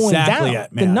are going down.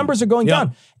 The numbers are going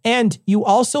down. And you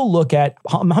also look at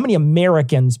how many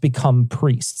Americans become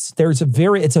priests. It's a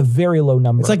very low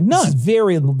number. It's like none. It's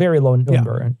very, very low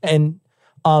number. And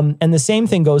the same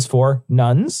thing goes for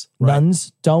nuns. Right.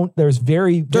 Nuns don't, there's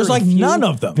like few, none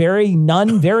of them. Very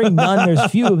none. There's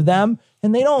few of them.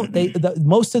 And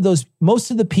most of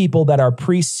the people that are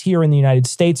priests here in the United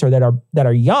States or that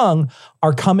are young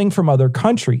are coming from other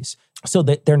countries. So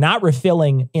that they're not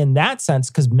refilling in that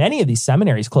sense, because many of these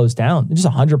seminaries closed down. They're just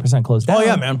 100% closed down. Oh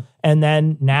yeah, man. And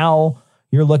then now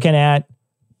you're looking at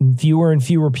fewer and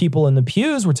fewer people in the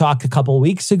pews. We talked a couple of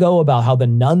weeks ago about how the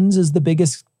nuns is the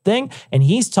biggest thing. And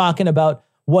he's talking about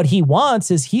what he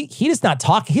wants is he's not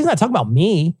talking about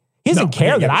me. He doesn't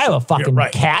care that I have a fucking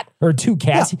cat or two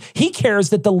cats. Yeah. He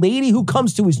cares that the lady who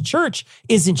comes to his church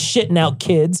isn't shitting out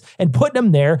kids and putting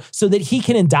them there so that he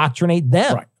can indoctrinate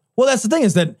them. Right. Well, that's the thing,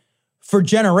 is that for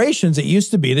generations, it used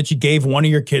to be that you gave one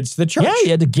of your kids to the church. Yeah, you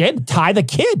had to tie the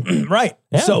kid. Right.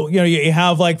 Yeah. So, you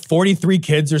have like 43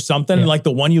 kids or something, and like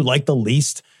the one you like the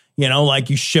least, like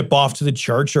you ship off to the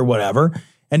church or whatever.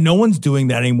 And no one's doing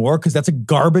that anymore because that's a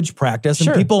garbage practice.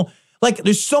 And people, like,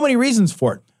 there's so many reasons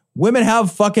for it. Women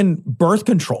have fucking birth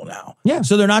control now. Yeah.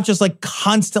 So they're not just like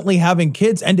constantly having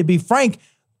kids. And to be frank,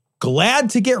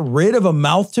 glad to get rid of a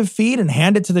mouth to feed and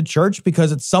hand it to the church,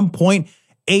 because at some point,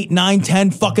 8, 9,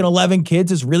 10, fucking 11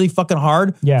 kids is really fucking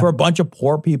hard for a bunch of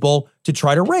poor people to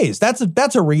try to raise. That's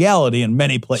a reality in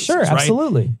many places. Sure,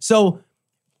 absolutely. Right? So,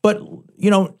 but,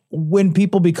 when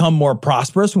people become more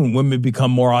prosperous, when women become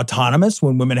more autonomous,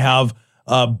 when women have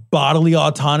bodily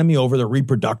autonomy over the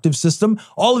reproductive system,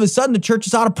 all of a sudden the church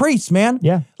is out of priests, man.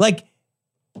 Yeah. Like,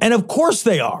 and of course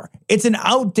they are. It's an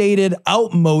outdated,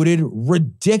 outmoded,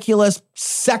 ridiculous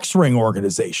sex ring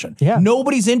organization. Yeah.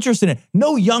 Nobody's interested in it.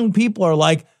 No young people are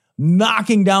like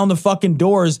knocking down the fucking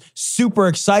doors, super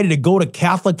excited to go to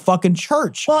Catholic fucking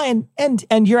church. Well,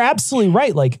 and you're absolutely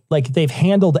right. Like they've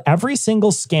handled every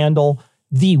single scandal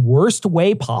the worst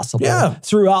way possible. Yeah.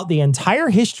 Throughout the entire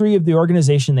history of the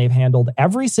organization, they've handled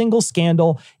every single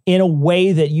scandal in a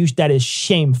way that is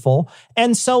shameful.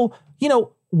 And so,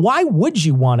 why would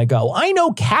you want to go? I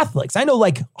know Catholics. I know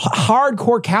like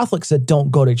hardcore Catholics that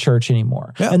don't go to church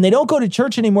anymore. Yeah. And they don't go to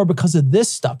church anymore because of this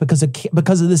stuff, because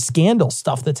of the scandal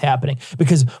stuff that's happening.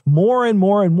 Because more and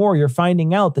more and more, you're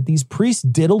finding out that these priests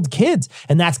diddled kids,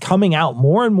 and that's coming out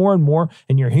more and more and more.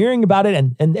 And you're hearing about it.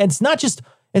 And it's not just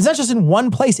in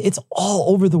one place. It's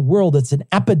all over the world. It's an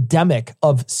epidemic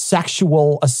of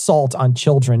sexual assault on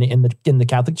children in the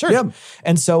Catholic Church. Yep.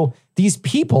 And so these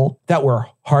people that were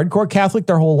hardcore Catholic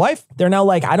their whole life, they're now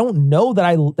like, I don't know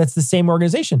that's the same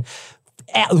organization.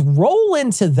 Roll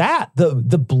into that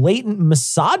the blatant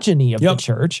misogyny of the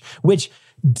church, which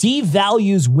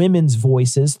devalues women's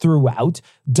voices throughout,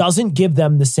 doesn't give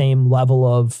them the same level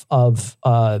of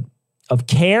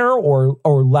care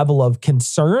or level of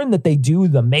concern that they do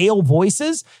the male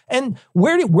voices. And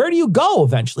where do you go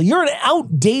eventually? You're an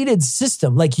outdated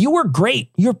system. Like, you were great.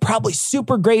 You're probably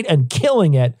super great and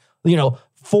killing it, 400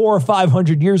 or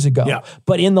 500 years ago. Yeah.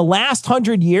 But in the last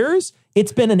 100 years,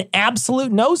 it's been an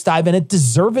absolute nosedive, and it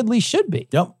deservedly should be.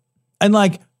 Yep. And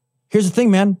like, here's the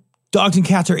thing, man. Dogs and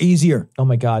cats are easier. Oh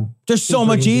my God. They're so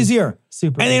much easier.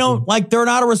 Super easy. And they don't, they're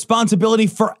not a responsibility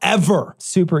forever.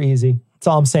 Super easy. That's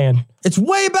all I'm saying. It's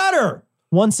way better.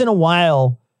 Once in a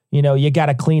while, you got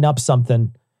to clean up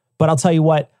something. But I'll tell you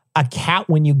what, a cat,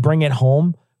 when you bring it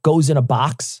home, goes in a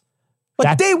box.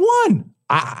 But day one.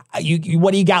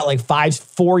 What do you got? Like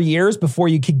 4 years before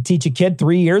you could teach a kid,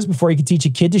 3 years before you could teach a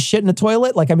kid to shit in a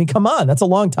toilet? Come on, that's a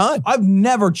long time. I've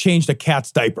never changed a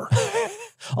cat's diaper.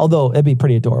 Although it'd be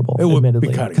pretty adorable, It would admittedly,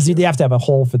 be kinda because you'd have to have a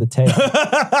hole for the tail.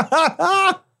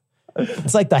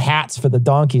 It's like the hats for the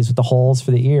donkeys with the holes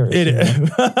for the ears. It is.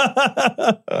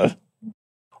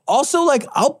 Also, like,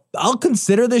 I'll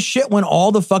consider this shit when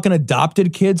all the fucking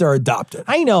adopted kids are adopted.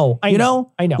 I know.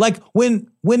 Like when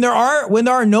there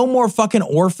are no more fucking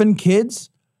orphan kids,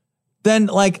 then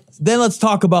let's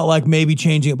talk about like maybe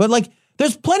changing it. But like,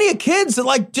 there's plenty of kids that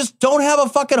like just don't have a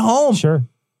fucking home. Sure.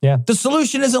 Yeah. The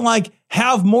solution isn't like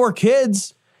have more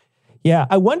kids. Yeah.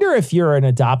 I wonder if you're an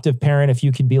adoptive parent, if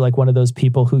you can be like one of those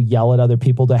people who yell at other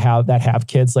people that have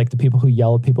kids, like the people who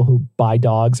yell at people who buy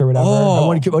dogs or whatever. Oh. I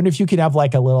wonder if you could have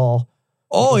like a little.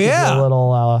 Oh, yeah. A little.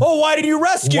 Why did you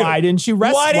rescue? Why didn't you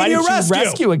rescue? Why didn't you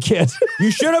rescue a kid? You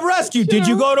should have rescued. Did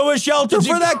you go to a shelter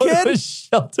for that kid? A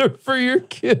shelter for your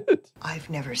kid. I've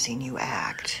never seen you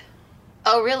act.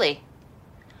 Oh, really?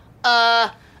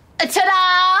 Ta-da!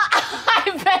 I've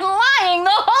been lying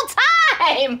the whole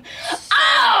time!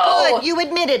 Oh! Good, you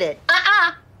admitted it.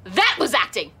 That was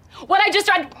acting. What I just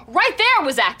tried right there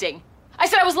was acting. I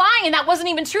said I was lying and that wasn't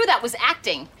even true. That was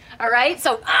acting. All right?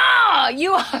 So, I'm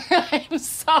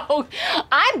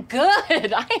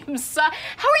good. How are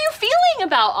you feeling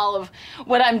about all of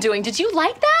what I'm doing? Did you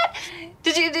like that?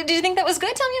 Did you think that was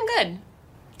good? Tell me I'm good.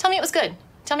 Tell me it was good.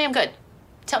 Tell me I'm good.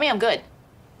 Tell me I'm good.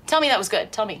 Tell me that was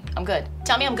good. Tell me I'm good.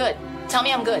 Tell me I'm good. Tell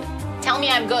me I'm good. Tell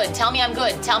me I'm good. Tell me I'm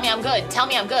good. Tell me I'm good. Tell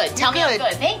me I'm good. Tell me I'm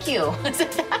good. Thank you. Is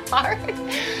it that hard?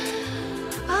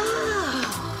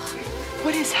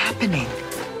 What is happening?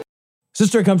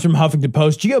 Sister comes from Huffington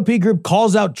Post. GOP group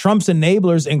calls out Trump's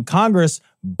enablers in Congress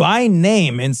by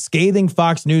name in scathing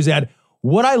Fox News ad.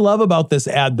 What I love about this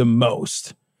ad the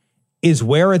most is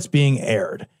where it's being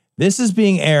aired. This is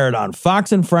being aired on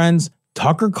Fox and Friends,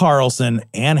 Tucker Carlson,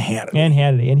 and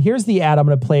Hannity. And here's the ad. I'm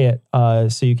going to play it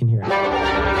so you can hear it.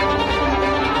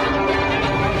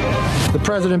 The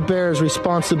president bears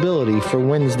responsibility for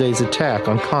Wednesday's attack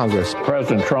on Congress.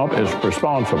 President Trump is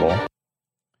responsible.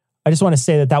 I just want to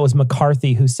say that was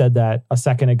McCarthy who said that a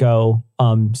second ago.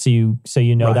 So you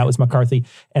know right. That was McCarthy.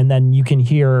 And then you can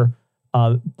hear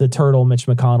the turtle Mitch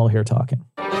McConnell here talking.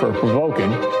 For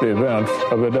provoking the events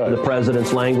of the day. The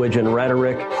president's language and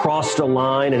rhetoric crossed a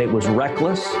line and it was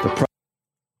reckless.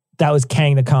 That was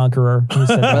Kang the Conqueror. Who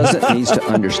said the president needs to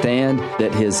understand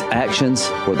that his actions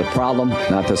were the problem,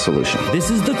 not the solution. This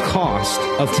is the cost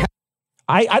of...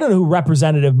 I don't know who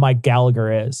Representative Mike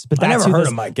Gallagher is, but that's I never heard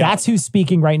of Mike Gallagher. That's who's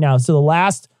speaking right now. So the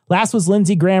last was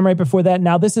Lindsey Graham right before that.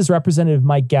 Now this is Representative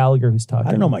Mike Gallagher who's talking.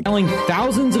 I don't know Mike. Telling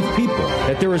thousands of people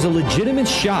that there is a legitimate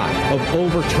shot of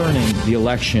overturning the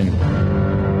election.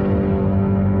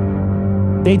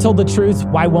 They told the truth.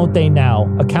 Why won't they now?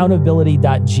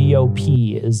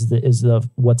 Accountability.gop is the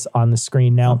what's on the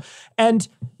screen now. And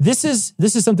this is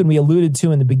something we alluded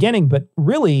to in the beginning, but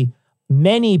really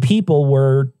many people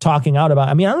were talking out about.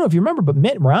 I mean, I don't know if you remember, but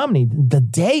Mitt Romney, the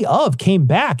day of, came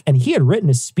back and he had written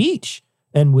a speech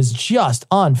and was just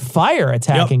on fire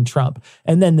attacking Trump.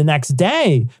 And then the next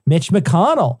day, Mitch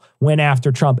McConnell went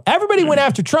after Trump. Everybody went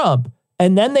after Trump,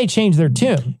 and then they changed their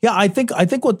tune. Yeah, I think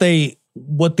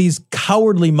what these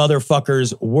cowardly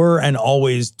motherfuckers were and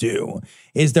always do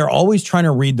is they're always trying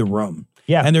to read the room.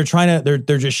 Yeah. And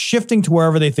they're just shifting to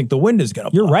wherever they think the wind is going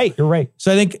to blow. You're right.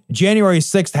 So I think January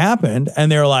 6th happened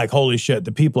and they're like, holy shit,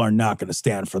 the people are not going to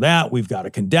stand for that. We've got to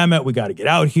condemn it. We got to get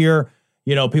out here.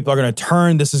 You know, people are going to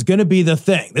turn. This is going to be the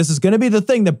thing. This is going to be the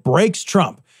thing that breaks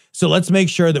Trump. So let's make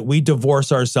sure that we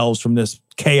divorce ourselves from this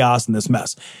chaos and this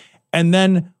mess. And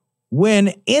then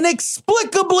when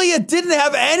inexplicably it didn't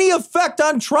have any effect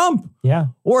on Trump. Yeah.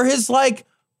 Or his like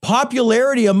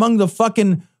popularity among the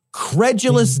fucking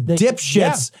credulous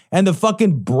dipshits and the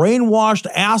fucking brainwashed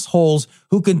assholes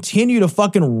who continue to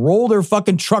fucking roll their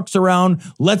fucking trucks around,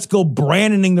 let's go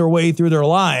Brandoning their way through their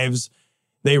lives.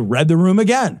 They read the room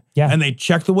again. Yeah. And they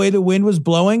checked the way the wind was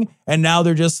blowing. And now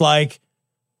they're just like,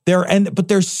 but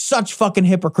they're such fucking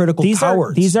hypocritical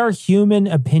cowards. These are human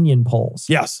opinion polls.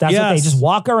 Yes. That's what they just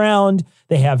walk around.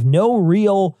 They have no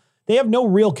real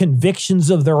convictions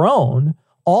of their own.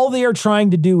 All they are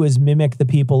trying to do is mimic the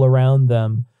people around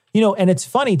them. You know, and it's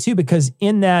funny too, because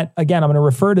in that, again, I'm going to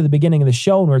refer to the beginning of the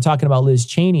show when we were talking about Liz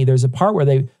Cheney. There's a part where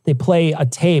they play a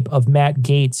tape of Matt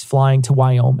Gaetz flying to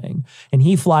Wyoming, and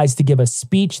he flies to give a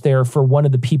speech there for one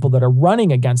of the people that are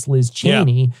running against Liz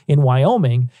Cheney in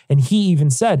Wyoming. And he even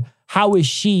said, how is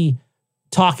she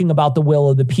talking about the will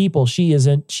of the people? She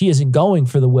isn't going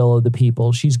for the will of the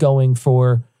people. She's going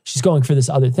for this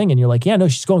other thing. And you're like, yeah, no,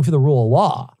 she's going for the rule of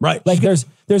law. Right. Like there's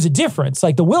a difference.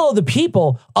 Like the will of the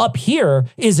people up here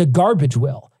is a garbage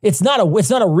will. It's not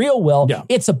a real will. Yeah.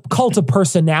 It's a cult of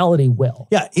personality will.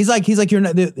 Yeah, he's like, you're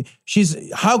not.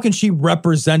 How can she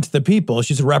represent the people?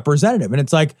 She's a representative, and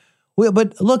it's like, well,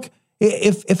 but look,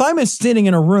 if I'm sitting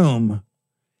in a room,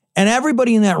 and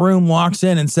everybody in that room walks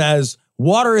in and says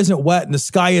water isn't wet and the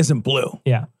sky isn't blue.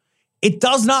 Yeah. It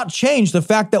does not change the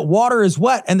fact that water is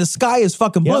wet and the sky is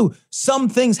fucking blue. Yep. Some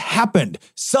things happened.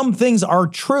 Some things are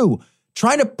true.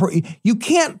 You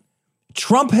can't.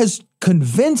 Trump has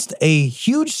convinced a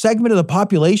huge segment of the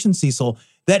population, Cecil,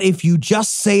 that if you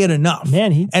just say it enough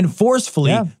and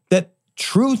forcefully, that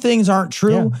true things aren't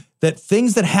true, that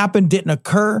things that happened didn't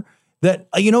occur, that,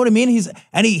 you know what I mean?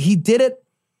 He did it.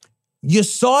 You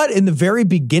saw it in the very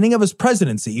beginning of his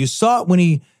presidency. You saw it when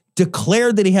he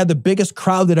declared that he had the biggest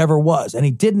crowd that ever was, and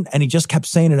he didn't, and he just kept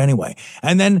saying it anyway.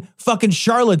 And then fucking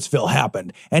Charlottesville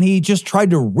happened, and he just tried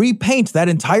to repaint that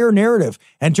entire narrative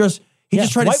and just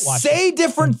tried to say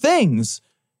different things,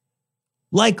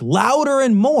 like louder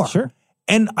and more. Sure.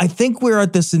 And I think we're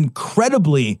at this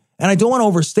incredibly, and I don't want to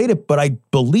overstate it, but I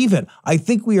believe it. I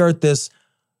think we are at this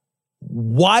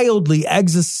wildly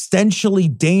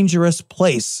existentially dangerous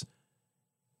place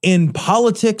in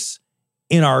politics,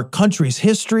 in our country's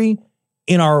history,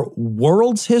 in our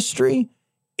world's history,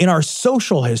 in our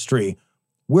social history,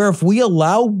 where if we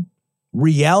allow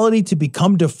reality to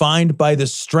become defined by the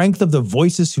strength of the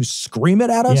voices who scream it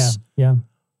at us,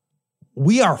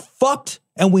 we are fucked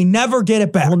and we never get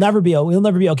it back. We'll never be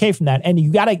okay from that. And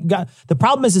the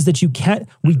problem is that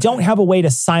we don't have a way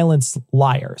to silence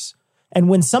liars. And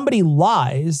when somebody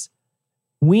lies,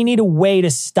 we need a way to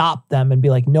stop them and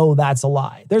be like, no, that's a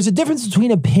lie. There's a difference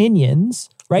between opinions,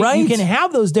 right? You can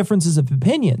have those differences of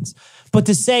opinions, but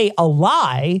to say a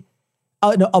lie,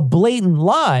 a blatant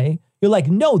lie, you're like,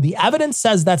 no, the evidence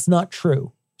says that's not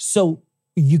true. So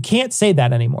you can't say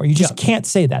that anymore. You just can't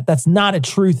say that. That's not a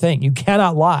true thing. You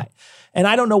cannot lie. And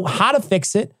I don't know how to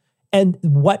fix it. And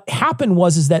what happened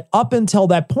is that up until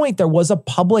that point, there was a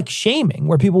public shaming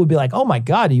where people would be like, oh my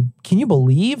God, can you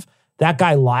believe that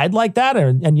guy lied like that?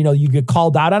 And you get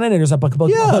called out on it and there's a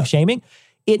public shaming.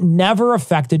 It never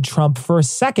affected Trump for a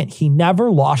second. He never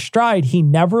lost stride. He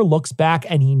never looks back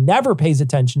and he never pays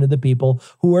attention to the people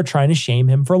who are trying to shame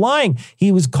him for lying.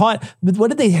 He was caught. What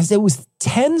did they say? It was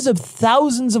tens of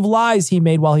thousands of lies he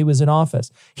made while he was in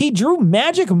office. He drew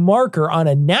magic marker on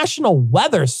a national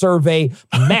weather survey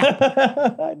map.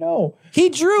 I know. He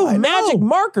drew magic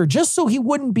marker just so he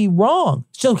wouldn't be wrong.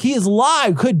 So his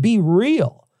lie could be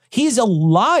real. He's a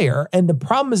liar. And the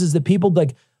problem is that people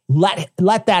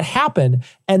let that happen,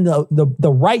 and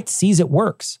the right sees it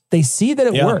works. They see that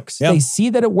it works. They see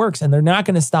that it works, and they're not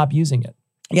going to stop using it.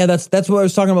 Yeah, that's what I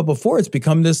was talking about before. It's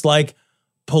become this like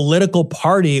political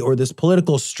party or this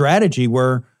political strategy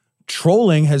where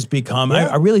trolling has become.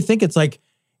 I really think it's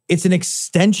an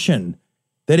extension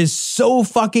that is so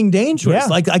fucking dangerous.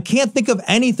 Like I can't think of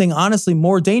anything honestly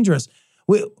more dangerous.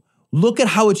 Look at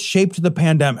how it's shaped the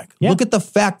pandemic. Look at the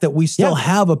fact that we still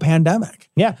have a pandemic.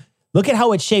 Yeah. Look at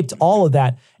how it shaped all of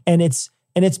that. And it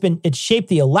shaped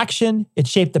the election. It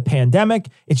shaped the pandemic.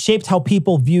 It shaped how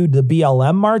people viewed the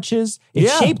BLM marches. It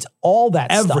shaped all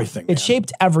that everything, stuff. It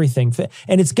shaped everything.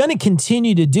 And it's going to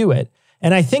continue to do it.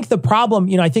 And I think the problem,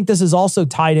 I think this is also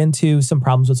tied into some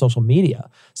problems with social media.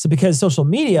 So because social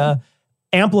media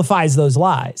amplifies those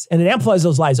lies, and it amplifies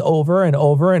those lies over and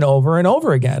over and over and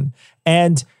over again.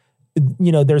 And,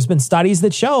 there's been studies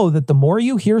that show that the more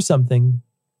you hear something,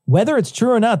 whether it's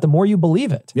true or not, the more you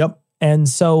believe it. Yep. And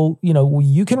so,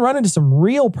 you can run into some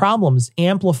real problems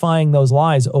amplifying those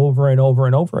lies over and over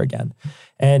and over again.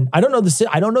 And I don't know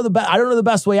the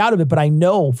best way out of it, but I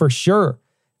know for sure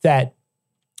that,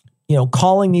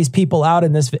 calling these people out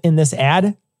in this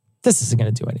ad, this isn't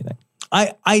going to do anything.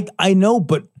 I know,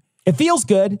 but it feels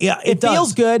good. Yeah, it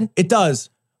feels good. It does.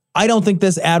 I don't think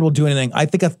this ad will do anything. I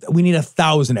think we need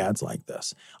 1,000 ads like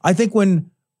this. I think when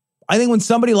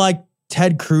somebody like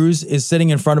Ted Cruz is sitting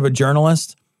in front of a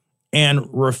journalist and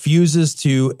refuses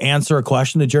to answer a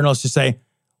question, the journalist just say,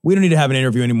 we don't need to have an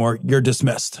interview anymore. You're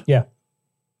dismissed. Yeah.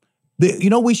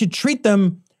 We should treat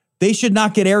them. They should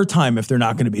not get airtime if they're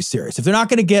not going to be serious. If they're not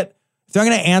going to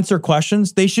answer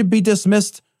questions, they should be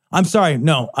dismissed. I'm sorry.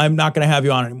 No, I'm not going to have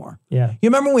you on anymore. Yeah. You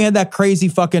remember when we had that crazy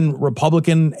fucking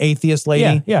Republican atheist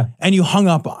lady? Yeah. And you hung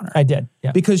up on her. I did.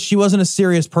 Yeah. Because she wasn't a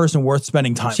serious person worth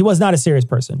spending time with. She was not a serious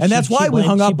person. And that's why we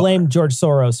hung up on her. She blamed George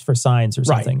Soros for science or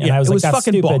something. Right. And I was like, that's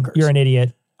fucking stupid. bonkers. You're an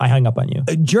idiot. I hung up on you.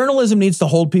 Journalism needs to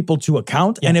hold people to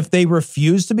account. Yeah. And if they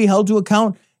refuse to be held to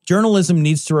account, journalism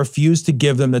needs to refuse to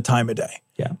give them the time of day.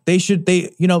 Yeah. That's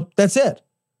it.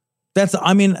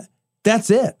 That's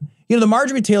it. The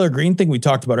Marjorie Taylor Greene thing we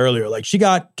talked about earlier, like she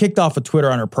got kicked off of Twitter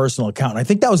on her personal account. And I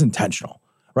think that was intentional.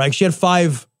 right? She had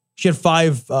five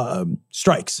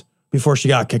strikes before she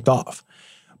got kicked off.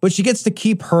 But she gets to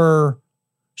keep her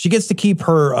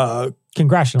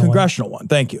congressional one.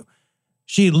 Thank you.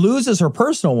 She loses her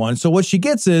personal one. So what she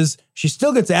gets is she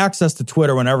still gets access to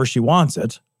Twitter whenever she wants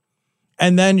it.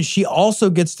 And then she also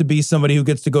gets to be somebody who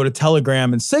gets to go to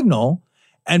Telegram and Signal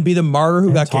and be the martyr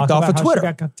who got kicked off of Twitter.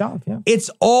 Got kicked off, yeah. It's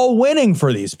all winning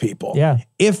for these people. Yeah.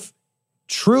 If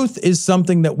truth is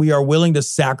something that we are willing to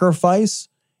sacrifice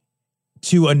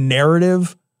to a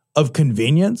narrative of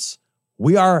convenience,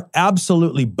 we are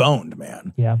absolutely boned,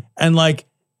 man. Yeah. And like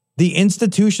the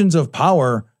institutions of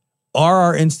power are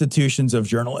our institutions of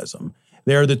journalism.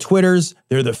 They're the Twitters,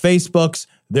 they're the Facebooks,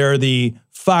 they're the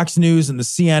Fox News and the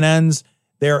CNNs.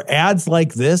 They're ads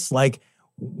like this. Like,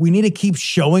 we need to keep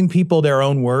showing people their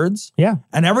own words. Yeah.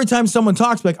 And every time someone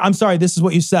talks, like, I'm sorry, this is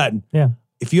what you said. Yeah.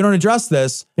 If you don't address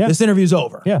this, this interview's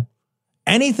over. Yeah.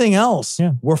 Anything else,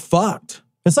 we're fucked.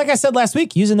 It's like I said last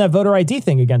week, using that voter ID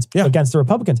thing against the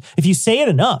Republicans. If you say it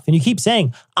enough and you keep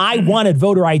saying, I wanted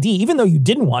voter ID, even though you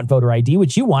didn't want voter ID,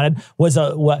 which you wanted was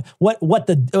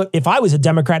if I was a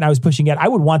Democrat and I was pushing it, I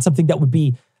would want something that would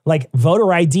be like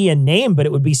voter ID and name, but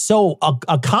it would be so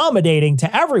accommodating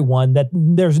to everyone that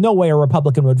there's no way a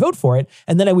Republican would vote for it.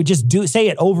 And then I would just say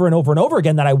it over and over and over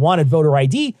again that I wanted voter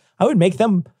ID. I would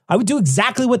do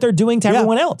exactly what they're doing to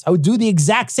everyone else. I would do the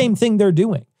exact same thing they're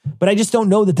doing. But I just don't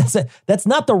know that that's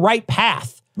not the right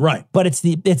path. Right. But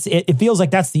it feels like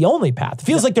that's the only path. It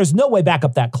feels like there's no way back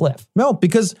up that cliff. No,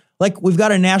 because like we've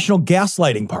got a national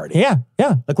gaslighting party. Yeah.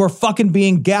 Yeah. Like we're fucking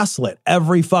being gaslit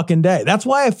every fucking day. That's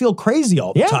why I feel crazy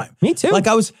all the time. Me too. Like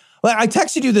I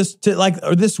texted you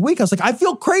this week. I was like, I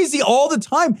feel crazy all the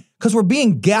time because we're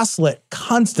being gaslit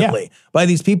constantly by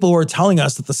these people who are telling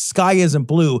us that the sky isn't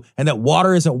blue and that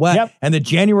water isn't wet and that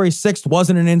January 6th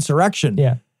wasn't an insurrection.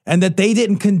 Yeah. And that they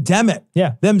didn't condemn it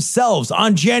themselves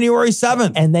on January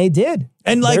 7th. And they did.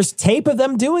 And like, there's tape of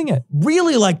them doing it.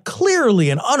 Really like clearly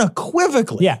and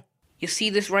unequivocally. Yeah. You see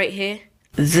this right here?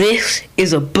 This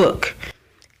is a book.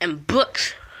 And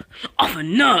books are for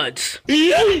nerds.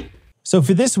 So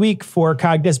for this week for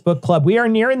Cogdis Book Club, we are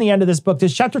nearing the end of this book.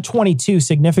 This is chapter 22,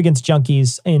 Significance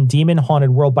Junkies in Demon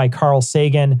Haunted World by Carl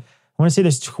Sagan. I want to say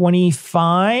there's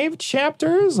 25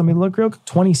 chapters. Let me look real quick.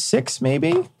 26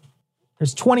 maybe?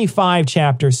 There's 25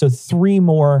 chapters, so 3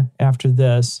 more after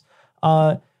this.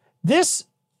 This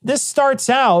starts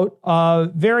out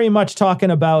very much talking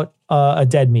about a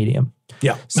dead medium.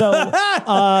 Yeah. So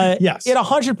yes. It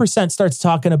 100% starts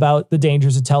talking about the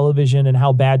dangers of television and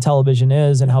how bad television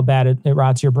is and how bad it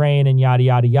rots your brain and yada,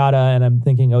 yada, yada. And I'm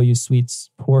thinking, oh, you sweet,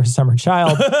 poor summer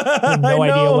child. You have no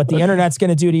idea what the internet's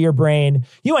going to do to your brain.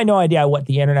 You have no idea what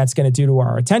the internet's going to do to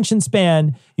our attention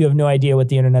span. You have no idea what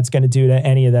the internet's going to do to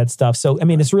any of that stuff. So, I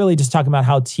mean, it's really just talking about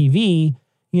how TV,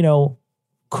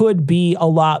 could be a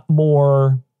lot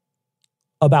more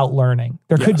about learning.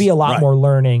 There could be a lot more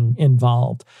learning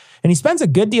involved. And he spends a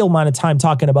good deal amount of time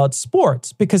talking about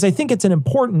sports because I think it's an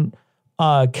important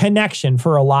connection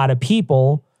for a lot of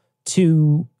people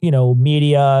to,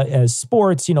 media as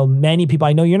sports. Many people,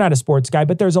 I know you're not a sports guy,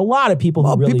 but there's a lot of people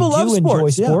who really do enjoy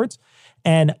sports.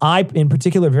 And I, in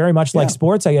particular, very much like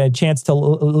sports. I got a chance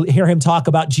to hear him talk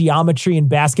about geometry and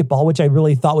basketball, which I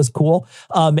really thought was cool.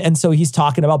 And so he's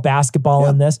talking about basketball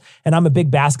in this. And I'm a big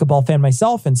basketball fan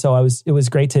myself. And so it was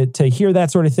great to hear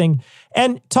that sort of thing.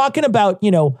 And talking about,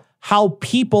 how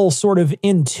people sort of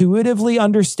intuitively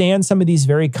understand some of these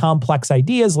very complex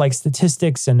ideas like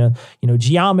statistics and,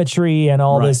 geometry and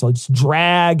all this, it's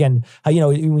drag. And,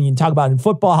 when you talk about in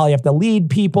football, how you have to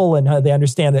lead people and how they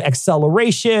understand the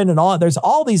acceleration and all, there's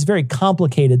all these very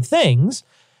complicated things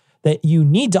that you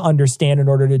need to understand in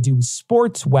order to do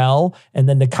sports well. And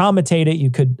then to commentate it, you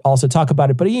could also talk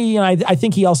about it. But I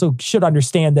think he also should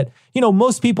understand that,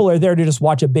 most people are there to just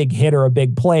watch a big hit or a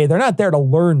big play. They're not there to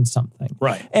learn something.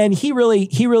 Right. And he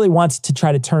really wants to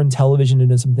try to turn television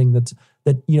into something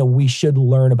that we should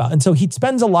learn about. And so he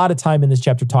spends a lot of time in this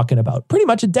chapter talking about pretty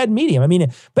much a dead medium. I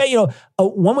mean, but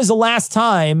when was the last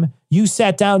time you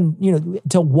sat down,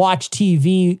 to watch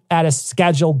TV at a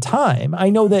scheduled time? I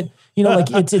know that,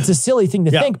 it's a silly thing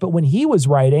to think, but when he was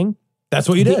writing, that's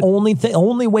what you did. The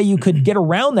only way you could get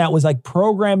around that was like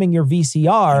programming your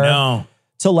VCR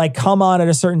to like come on at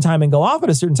a certain time and go off at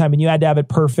a certain time, and you had to have it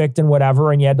perfect and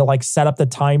whatever, and you had to like set up the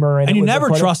timer, and you never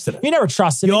trusted it. You never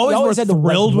trusted it. You always had to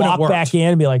walk back in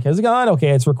and be like, "Is it gone? Okay,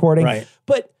 it's recording." Right.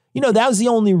 But that was the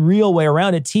only real way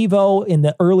around it. TiVo in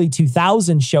the early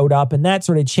 2000s showed up, and that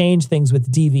sort of changed things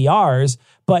with DVRs.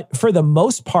 But for the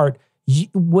most part,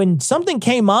 when something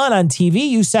came on TV,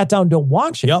 you sat down to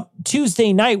watch it. Yep.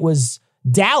 Tuesday night was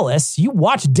Dallas. You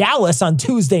watched Dallas on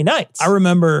Tuesday nights. I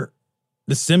remember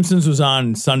The Simpsons was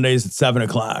on Sundays at 7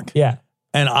 o'clock. Yeah.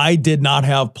 And I did not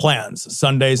have plans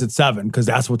Sundays at 7 because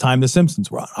that's what time The Simpsons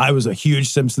were on. I was a huge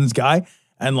Simpsons guy.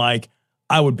 And like,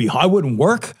 I wouldn't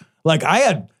work. Like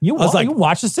you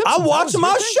watch The Simpsons. I watched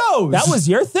my shows. That was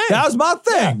your thing. That was my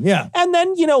thing. Yeah. And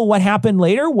then, what happened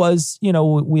later was,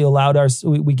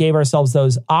 we gave ourselves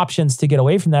those options to get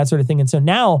away from that sort of thing. And so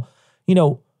now,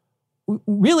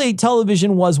 really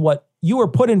television was what you were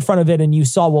put in front of it and you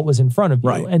saw what was in front of you.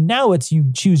 Right. And now it's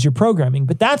you choose your programming,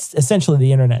 but that's essentially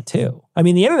the internet too. I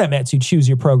mean, the internet lets you choose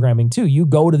your programming too. You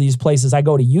go to these places. I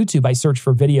go to YouTube. I search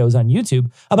for videos on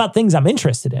YouTube about things I'm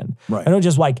interested in. Right. I don't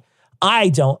just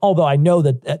although I know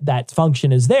that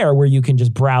function is there where you can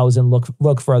just browse and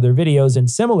look for other videos and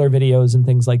similar videos and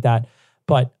things like that.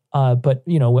 But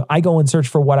I go and search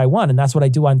for what I want, and that's what I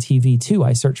do on TV too.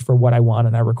 I search for what I want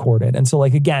and I record it. And so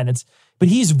but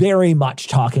he's very much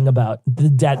talking about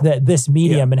this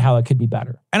medium and how it could be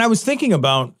better. And I was thinking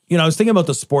about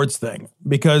the sports thing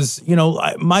because,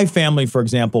 my family, for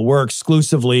example, we're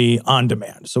exclusively on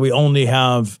demand. So we only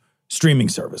have streaming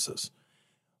services.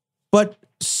 But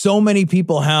so many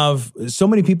people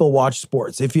watch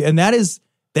sports.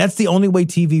 That's the only way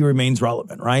TV remains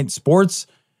relevant, right? Sports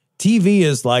TV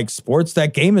is like sports.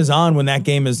 That game is on when that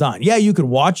game is on. Yeah, you could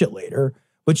watch it later,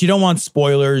 but you don't want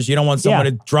spoilers. You don't want someone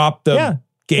to drop the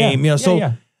game.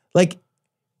 Like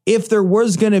if there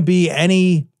was going to be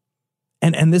any,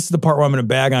 and this is the part where I'm going to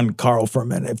bag on Carl for a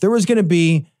minute. If there was going to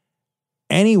be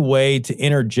any way to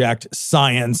interject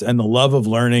science and the love of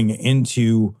learning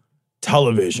into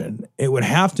television, it would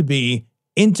have to be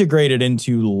integrated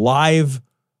into live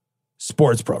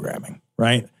sports programming,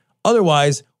 right?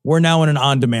 Otherwise, we're now in an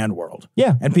on-demand world.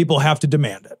 Yeah. And people have to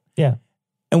demand it. Yeah.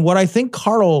 And what I think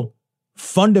Carl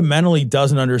fundamentally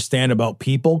doesn't understand about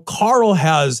people, Carl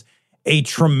has a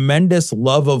tremendous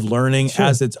love of learning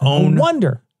as its own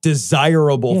wonder,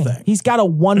 desirable thing. He's got a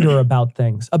wonder about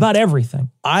things, about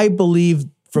everything. I believe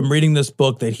from reading this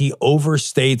book that he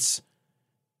overstates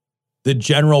the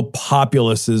general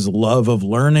populace's love of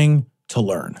learning to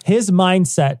learn. His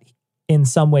mindset, in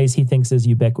some ways, he thinks is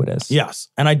ubiquitous. Yes.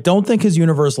 And I don't think his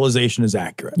universalization is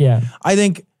accurate. Yeah. I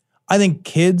think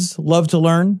kids love to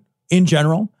learn in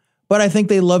general, but I think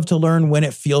they love to learn when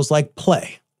it feels like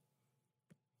play.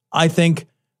 I think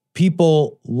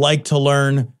people like to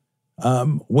learn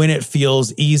when it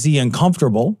feels easy and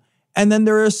comfortable. And then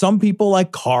there are some people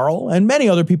like Carl and many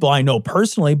other people I know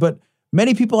personally, but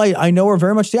many people I know are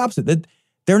very much the opposite. That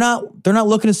they're not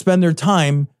looking to spend their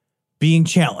time being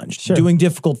challenged, doing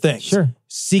difficult things,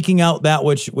 seeking out that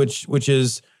which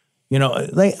is,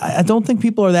 I don't think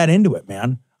people are that into it,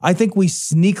 man. I think we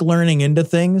sneak learning into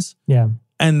things. Yeah.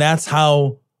 And that's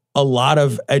how a lot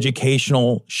of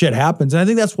educational shit happens. And I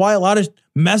think that's why a lot of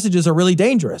messages are really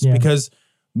dangerous because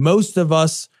most of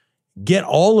us get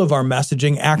all of our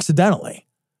messaging accidentally.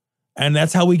 And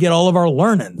that's how we get all of our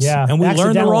learnings. Yeah. And we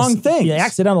learn the wrong things. Yeah,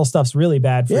 accidental stuff's really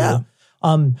bad for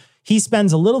you. He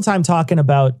spends a little time talking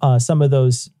about some of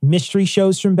those mystery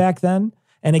shows from back then.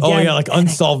 And again, like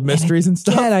unsolved mysteries and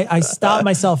stuff. And I stop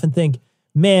myself and think,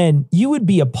 man, you would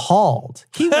be appalled.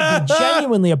 He would be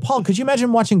genuinely appalled. Could you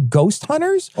imagine watching Ghost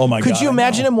Hunters? Oh my God. Could you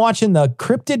imagine him watching the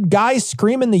cryptid guy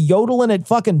screaming the yodeling at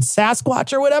fucking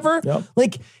Sasquatch or whatever? Yep.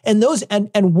 Like, and those,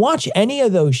 and watch any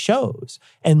of those shows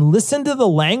and listen to the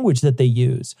language that they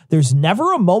use. There's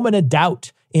never a moment of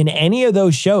doubt in any of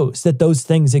those shows that those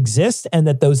things exist and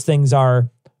that those things are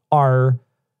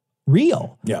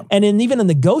real. Yeah. And even in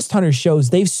the Ghost Hunters shows,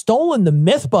 they've stolen the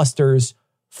Mythbusters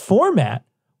format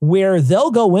where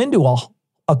they'll go into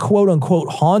a quote unquote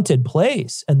haunted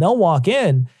place and they'll walk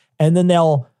in and then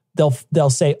they'll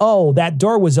say, oh, that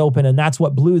door was open and that's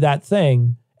what blew that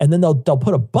thing. And then they'll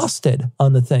put a busted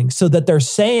on the thing so that they're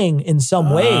saying in some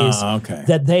ways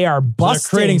that they are busting.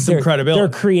 So they're creating some credibility.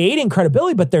 They're creating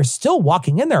credibility, but they're still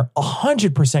walking in there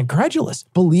 100% credulous,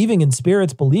 believing in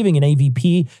spirits, believing in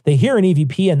EVP. They hear an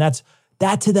EVP and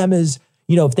that to them is,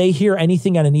 if they hear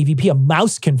anything on an EVP, a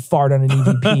mouse can fart on an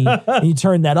EVP and you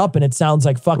turn that up and it sounds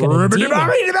like fucking a demon.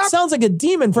 It sounds like a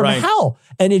demon from hell.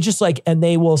 And it just and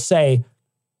they will say,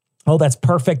 oh, that's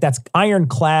perfect. That's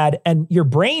ironclad. And your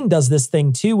brain does this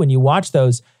thing too when you watch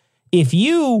those. If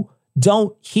you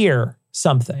don't hear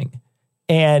something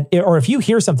or if you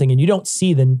hear something and you don't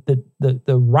see the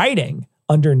writing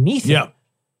underneath it,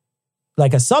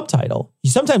 like a subtitle,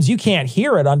 sometimes you can't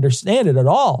hear it, understand it at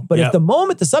all. But if the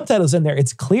moment the subtitle's in there,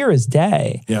 it's clear as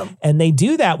day. Yeah. And they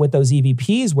do that with those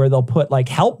EVPs where they'll put like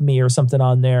help me or something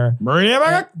on there.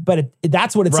 But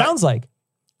that's what it sounds like.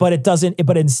 but it doesn't,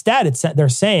 but instead they're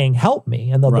saying, help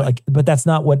me. And they'll be like, but that's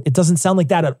not what, it doesn't sound like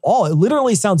that at all. It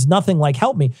literally sounds nothing like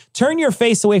help me. Turn your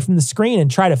face away from the screen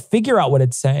and try to figure out what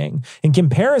it's saying in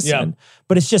comparison.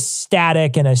 But it's just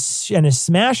static and a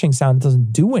smashing sound. It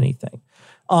doesn't do anything.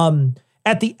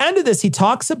 At the end of this, he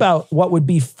talks about what would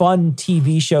be fun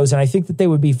TV shows. And I think that they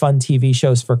would be fun TV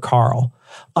shows for Carl.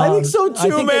 I think so too, I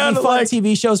think man. They'd be fun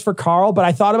TV shows for Carl, but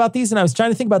I thought about these and I was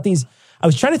trying to think about these. I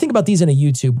was trying to think about these in a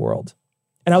YouTube world.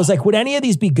 And I was like, would any of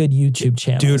these be good YouTube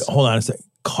channels? Dude, hold on a second.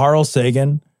 Carl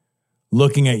Sagan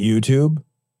looking at YouTube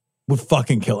would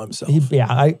fucking kill himself.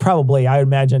 I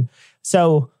imagine.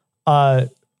 So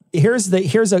here's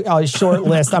a short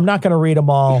list. I'm not going to read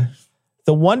them all.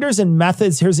 The wonders and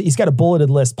methods, he's got a bulleted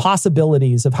list,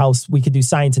 possibilities of how we could do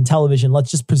science and television.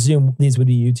 Let's just presume these would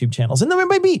be YouTube channels. And then there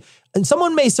might be, and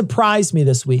someone may surprise me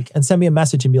this week and send me a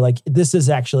message and be like, this is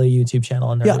actually a YouTube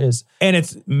channel. And there is. And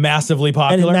it's massively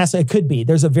popular. And it could be.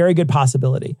 There's a very good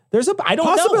possibility. I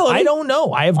don't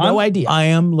know. I have no idea. I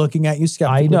am looking at you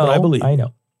skeptically, but I believe. I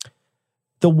know.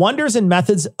 The wonders and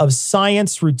methods of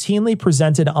science routinely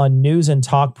presented on news and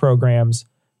talk programs.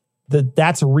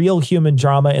 That's real human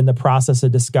drama in the process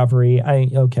of discovery.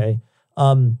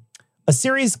 A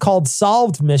series called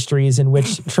Solved Mysteries in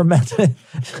which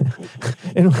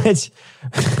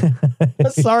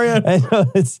sorry, I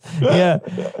know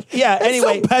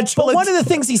anyway, but one of the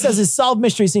things he says is solved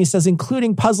mysteries, and he says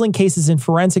including puzzling cases in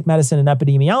forensic medicine and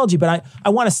epidemiology. But I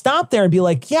want to stop there and be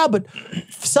like, yeah, but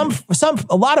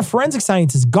a lot of forensic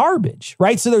science is garbage,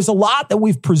 right? So there's a lot that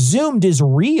we've presumed is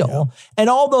real, and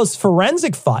all those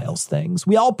forensic files things,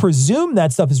 we all presume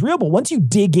that stuff is real. But once you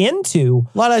dig into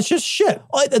a lot of that's just shit.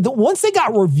 Once they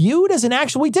got reviewed as an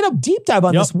actual, we did a deep dive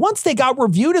on this. Once they got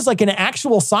reviewed as like an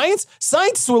actual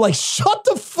scientists were like, shut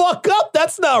the fuck up.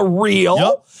 That's not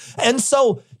real. And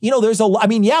so,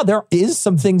 there is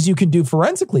some things you can do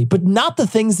forensically, but not the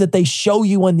things that they show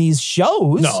you on these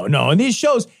shows. No. In these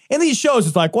shows,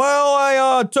 it's like, well,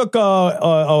 I took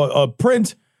a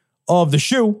print of the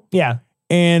shoe. Yeah.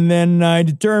 And then I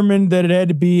determined that it had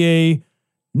to be a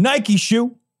Nike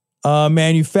shoe.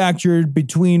 Manufactured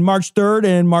between March 3rd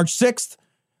and March 6th,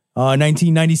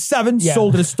 1997,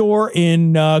 sold at a store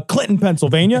in Clinton,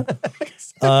 Pennsylvania.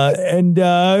 And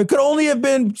could only have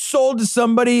been sold to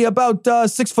somebody about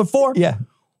 6'4". Yeah.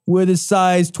 With a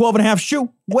size 12.5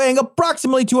 shoe, weighing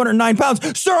approximately 209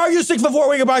 pounds. Sir, are you 6'4",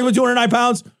 weighing approximately 209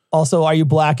 pounds? Also, are you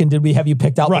black and did we have you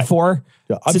picked out before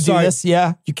I'm to sorry. do this?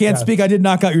 Yeah. You can't speak. I did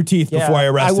knock out your teeth before I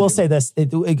arrested you. I will say this.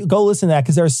 Go listen to that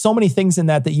because there are so many things in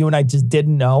that you and I just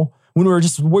didn't know when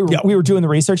we were doing the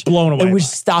research. Blown away. And we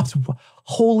just stopped.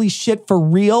 Holy shit, for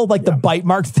real? Like the bite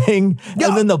mark thing.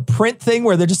 And then the print thing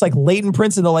where they're just like latent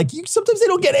prints and they're like, sometimes they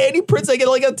don't get any prints. They get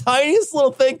like a tiniest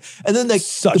little thing. And then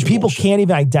the people can't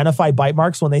even identify bite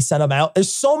marks when they send them out.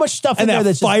 There's so much stuff in there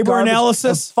that's just fiber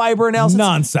analysis.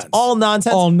 Nonsense. All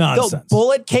nonsense. The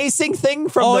bullet casing thing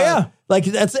from like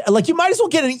that's like you might as well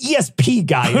get an ESP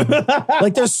guy.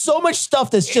 Like there's so much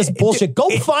stuff that's just bullshit. Go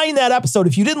find that episode.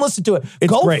 If you didn't listen to it,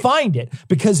 go find it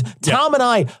because Tom and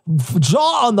I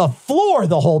jaw on the floor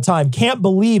the whole time. Can't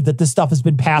believe that this stuff has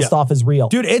been passed off as real.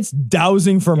 Dude, it's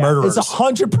dowsing for murderers. It's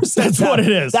 100%. That's what it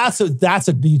is. That's a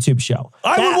YouTube show.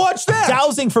 I would watch that.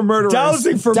 Dowsing for murderers.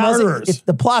 Dowsing for murderers.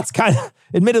 The plot's kind of,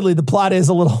 admittedly, the plot is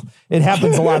a little, it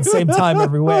happens a lot at the same time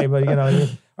every way, but all right,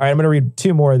 I'm going to read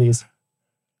 2 more of these.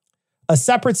 A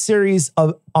separate series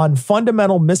on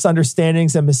fundamental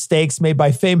misunderstandings and mistakes made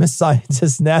by famous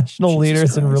scientists, national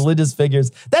leaders, and religious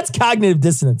figures. That's cognitive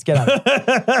dissonance. Get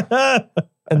out.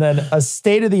 And then a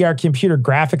state-of-the-art computer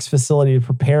graphics facility to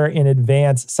prepare in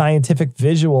advance scientific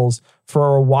visuals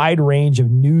for a wide range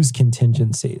of news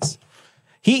contingencies.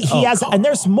 He has, and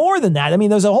there's more than that. I mean,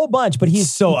 there's a whole bunch, but he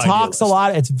talks a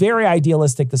lot. It's very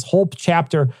idealistic. This whole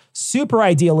chapter, super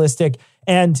idealistic,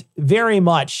 and very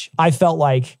much, I felt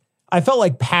like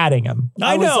patting him.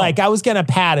 I was going to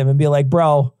pat him and be like,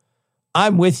 bro,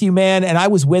 I'm with you, man. And I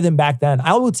was with him back then.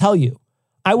 I will tell you,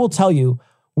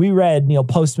 we read Neil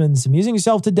Postman's Amusing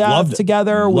Yourself to Death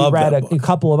together. We read a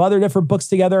couple of other different books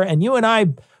together. And you and I,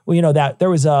 that there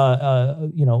was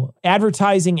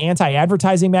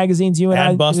anti-advertising magazines you and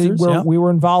I we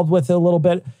were involved with a little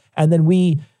bit. And then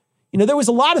there was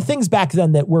a lot of things back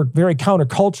then that were very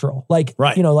countercultural. Like,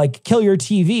 like Kill Your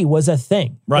TV was a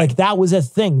thing. Right. Like that was a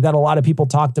thing that a lot of people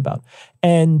talked about.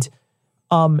 And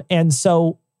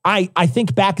so I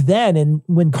think back then, and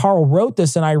when Carl wrote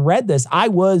this and I read this, I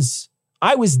was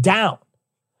down.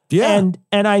 Yeah.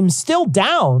 And I'm still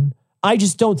down. I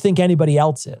just don't think anybody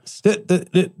else is.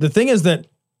 The thing is that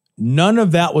none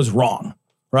of that was wrong,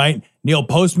 right? Neil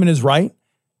Postman is right.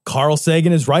 Carl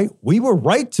Sagan is right. We were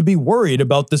right to be worried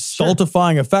about the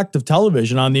stultifying effect of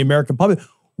television on the American public.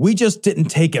 We just didn't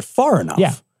take it far enough.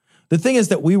 Yeah. The thing is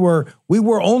that we were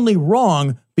only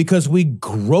wrong because we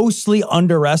grossly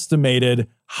underestimated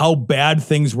how bad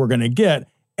things were going to get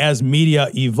as media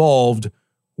evolved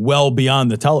well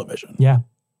beyond the television. Yeah.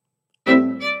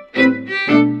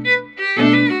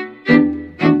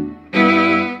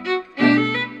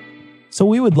 So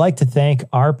we would like to thank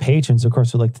our patrons. Of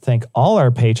course, we'd like to thank all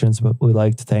our patrons, but we'd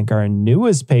like to thank our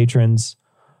newest patrons,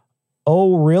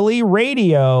 Oh Really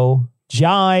Radio,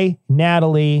 Jai,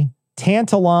 Natalie,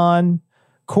 Tantalon,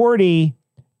 Cordy,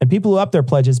 and people who up their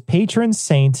pledges, patron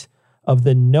saint of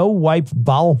the No Wipe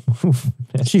Bowel Movement.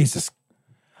 Jesus.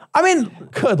 I mean,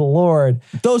 good Lord.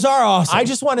 Those are awesome. I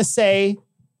just want to say,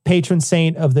 patron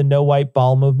saint of the No Wipe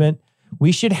Bowel Movement,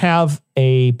 we should have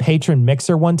a patron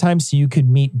mixer one time so you could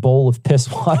meet bowl of piss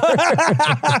water.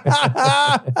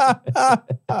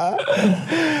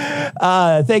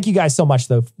 Thank you guys so much,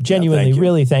 though. Genuinely,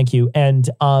 really thank you. And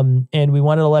we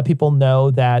wanted to let people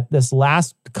know that this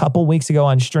last couple weeks ago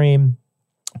on stream,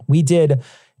 we did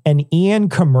an Ian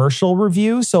commercial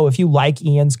review. So if you like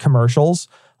Ian's commercials,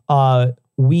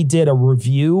 we did a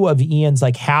review of Ian's,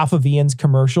 like half of Ian's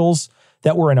commercials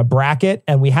that were in a bracket,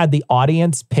 and we had the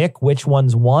audience pick which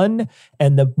ones won.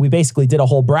 And we basically did a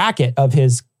whole bracket of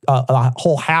his, a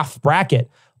whole half bracket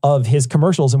of his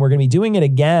commercials. And we're going to be doing it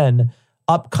again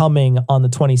upcoming on the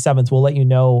 27th. We'll let you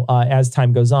know as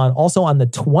time goes on. Also on the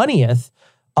 20th,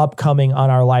 upcoming on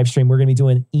our live stream, we're going to be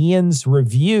doing Ian's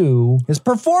review. His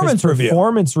performance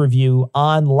review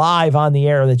on live on the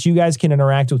air that you guys can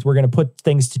interact with. We're going to put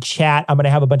things to chat. I'm going to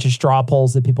have a bunch of straw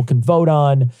polls that people can vote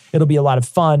on. It'll be a lot of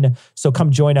fun. So come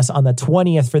join us on the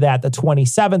 20th for that. The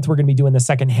 27th, we're going to be doing the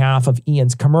second half of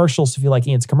Ian's commercials. So if you like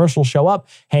Ian's commercials, show up,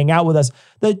 hang out with us.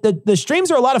 The streams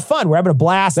are a lot of fun. We're having a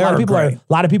blast. A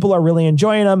lot of people are really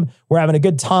enjoying them. We're having a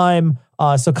good time.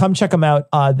 So come check them out.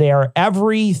 They are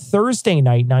every Thursday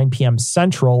night, 9 p.m.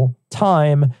 Central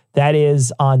Time. That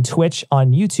is on Twitch,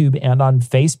 on YouTube, and on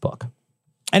Facebook.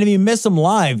 And if you miss them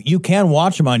live, you can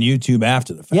watch them on YouTube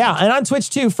after the fact. Yeah, and on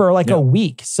Twitch too for like a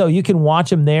week. So you can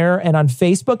watch them there. And on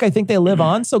Facebook, I think they live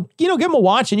on. So, give them a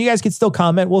watch, and you guys can still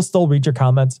comment. We'll still read your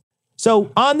comments.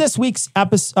 So on this week's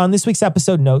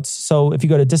episode notes, so if you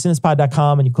go to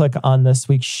dissonancepod.com and you click on this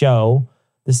week's show,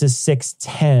 this is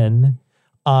 610.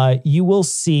 You will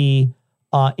see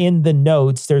in the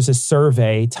notes, there's a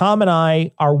survey. Tom and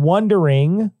I are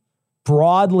wondering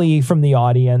broadly from the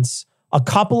audience, a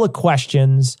couple of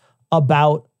questions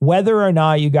about whether or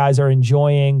not you guys are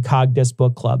enjoying Cogdis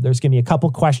Book Club. There's going to be a couple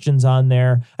questions on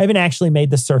there. I haven't actually made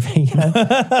the survey yet,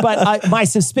 but my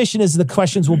suspicion is the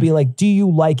questions will be like, do you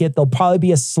like it? There'll probably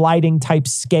be a sliding type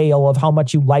scale of how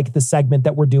much you like the segment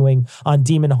that we're doing on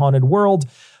Demon Haunted World.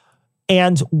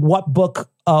 And what books,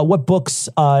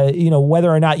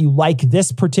 whether or not you like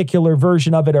this particular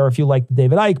version of it, or if you like the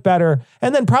David Icke better.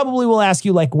 And then probably we'll ask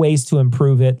you like ways to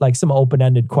improve it, like some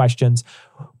open-ended questions.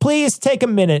 Please take a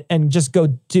minute and just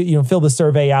go to, fill the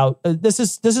survey out. This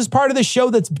is part of the show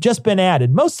that's just been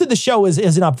added. Most of the show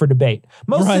isn't up for debate.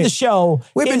 Most of the show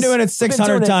we've been doing it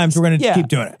 600 times. We're going to keep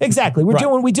doing it. Exactly. We do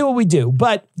what we do.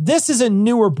 But this is a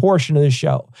newer portion of the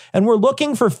show, and we're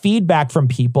looking for feedback from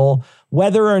people,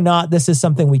 whether or not this is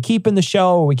something we keep in the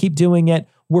show or we keep doing it.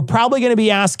 We're probably going to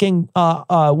be asking.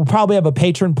 We'll probably have a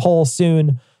patron poll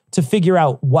soon to figure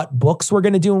out what books we're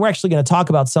going to do, and we're actually going to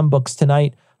talk about some books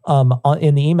tonight.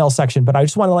 In the email section, but I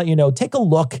just want to let you know, take a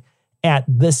look at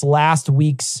this last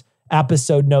week's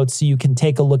episode notes so you can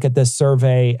take a look at this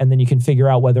survey, and then you can figure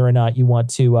out whether or not you want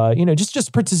to,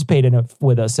 just participate in it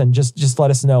with us, and just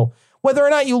let us know whether or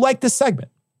not you like this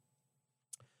segment.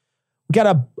 We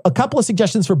got a couple of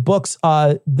suggestions for books.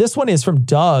 This one is from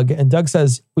Doug, and Doug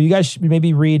says, well, you guys should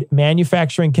maybe read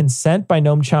Manufacturing Consent by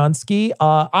Noam Chomsky.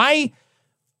 I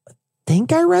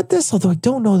think I read this, although I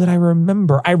don't know that I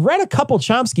remember. I read a couple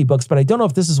Chomsky books, but I don't know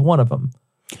if this is one of them.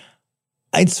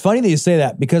 It's funny that you say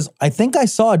that, because I think I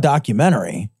saw a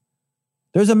documentary.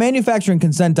 There's a Manufacturing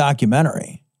Consent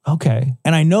documentary. Okay.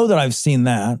 And I know that I've seen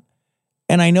that.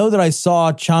 And I know that I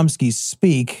saw Chomsky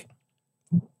speak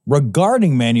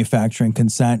regarding manufacturing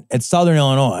consent at Southern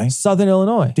Illinois.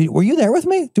 Were you there with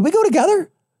me? Did we go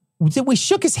together? We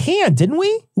shook his hand, didn't we?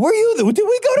 Did we go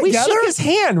together? We shook his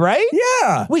hand, right?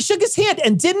 Yeah. We shook his hand,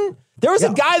 and there was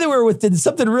a guy that we were with did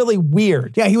something really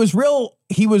weird. Yeah, he was real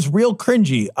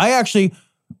cringy.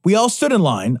 We all stood in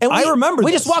line. And I remember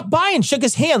we just walked by and shook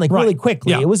his hand really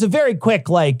quickly. Yeah. It was a very quick,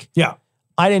 yeah.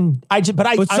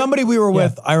 But somebody we were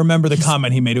with, I remember the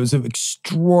comment he made. It was an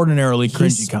extraordinarily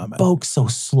cringy comment. He spoke so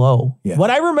slow. Yeah. What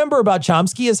I remember about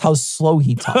Chomsky is how slow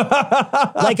he talked.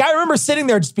 Like, I remember sitting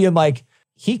there just being like,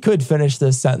 he could finish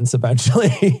this sentence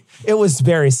eventually. It was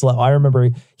very slow. I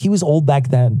remember he was old back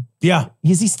then. Yeah.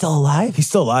 Is he still alive? He's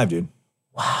still alive, dude.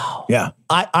 Wow. Yeah.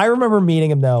 I remember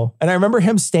meeting him though. And I remember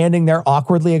him standing there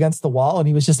awkwardly against the wall and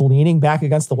he was just leaning back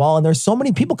against the wall. And there's so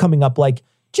many people coming up, like,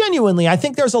 genuinely, I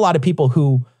think there's a lot of people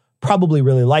who probably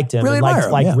really liked him. Really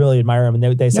really admire him.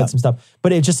 And they said some stuff.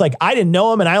 But it's just like, I didn't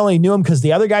know him and I only knew him because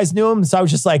the other guys knew him. So I was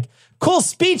just like, cool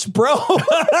speech, bro.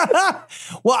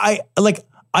 Well,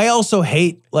 I also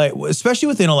hate, like, especially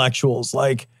with intellectuals,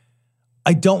 like,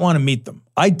 I don't want to meet them.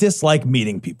 I dislike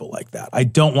meeting people like that. I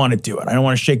don't want to do it. I don't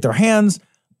want to shake their hands.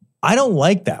 I don't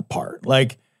like that part.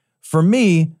 Like, for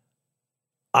me,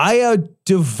 I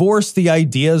divorce the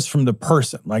ideas from the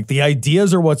person. Like, the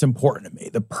ideas are what's important to me.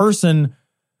 The person,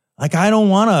 like, I don't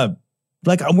want to,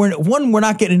 like, we're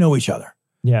not getting to know each other.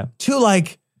 Yeah. Two,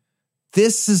 like,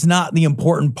 this is not the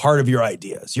important part of your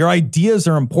ideas. Your ideas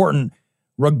are important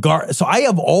so I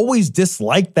have always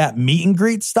disliked that meet and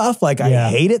greet stuff. Like, I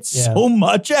hate it so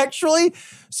much, actually.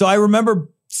 So I remember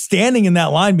standing in that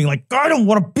line being like, I don't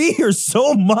want to be here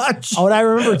so much. Oh, what I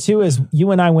remember too is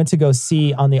you and I went to go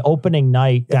see on the opening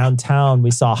night downtown. We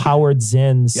saw Howard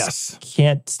Zinn's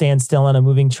Can't Stand Still on a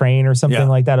Moving Train or something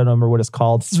like that. I don't remember what it's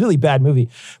called. It's a really bad movie.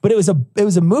 But it was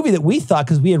a movie that we thought,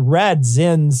 because we had read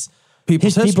Zinn's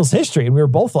People's History. And we were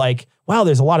both like, wow,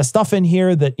 there's a lot of stuff in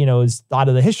here that, you know, is out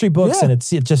of the history books. And it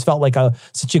just felt like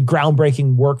such a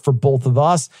groundbreaking work for both of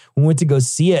us. We went to go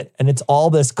see it and it's all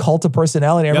this cult of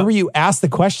personality. I remember you asked the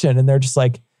question and they're just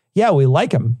like, yeah, we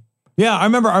like him. Yeah, I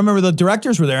remember the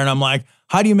directors were there and I'm like,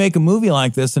 how do you make a movie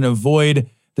like this and avoid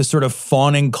this sort of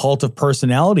fawning cult of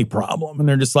personality problem? And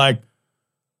they're just like,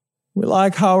 we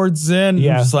like Howard Zinn.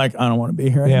 Yeah. I'm just like, I don't want to be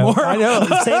here anymore. I know.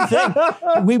 Same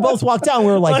thing. We both walked down.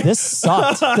 We were like, this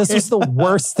sucked. This was the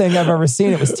worst thing I've ever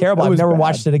seen. It was terrible. I've never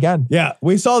watched it again. Yeah.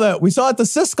 We saw that. We saw it at the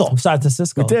Siskel. We saw it at the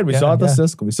Siskel. We did. We saw it at the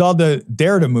Siskel. We saw the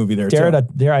Derrida movie there,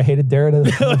 too. I hated Derrida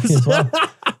movie as well.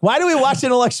 Why do we watch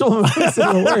intellectual movies? It's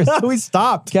the worst. We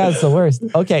stopped. Yeah, it's the worst.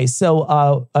 Okay,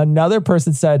 so another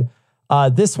person said,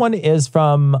 this one is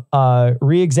from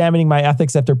re-examining my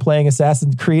ethics after playing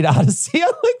Assassin's Creed Odyssey. I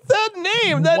like that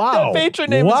name. That patron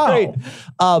name is great.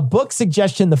 Book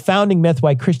suggestion, The Founding Myth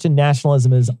Why Christian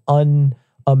Nationalism is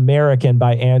Un-American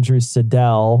by Andrew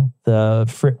Siddell,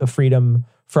 the Freedom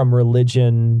from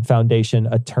Religion Foundation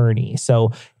attorney.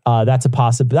 So that's a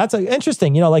possibility. That's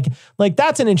interesting. You know, like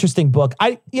that's an interesting book.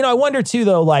 I wonder too,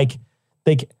 though, like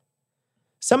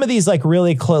some of these like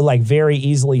really very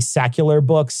easily secular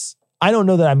books, I don't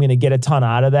know that I'm going to get a ton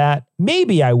out of that.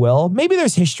 Maybe I will. Maybe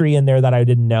there's history in there that I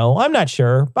didn't know. I'm not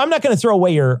sure. I'm not going to throw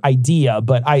away your idea,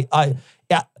 but I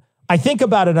think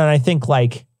about it and I think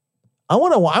like, I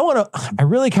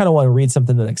really kind of want to read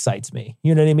something that excites me.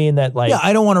 You know what I mean? That like,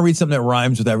 I don't want to read something that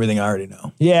rhymes with everything I already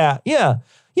know. Yeah. Yeah.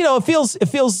 You know, it feels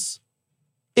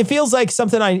like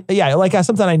something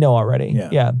something I know already.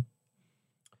 Yeah.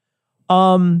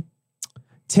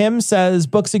 Tim says,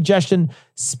 book suggestion,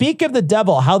 Speak of the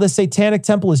Devil, How the Satanic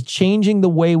Temple is Changing the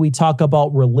Way We Talk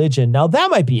About Religion. Now,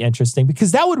 that might be interesting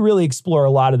because that would really explore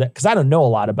a lot of that because I don't know a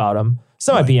lot about them.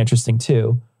 So that might be interesting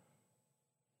too.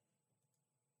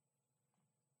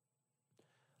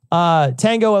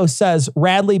 Tango O says,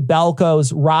 Radley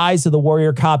Balco's Rise of the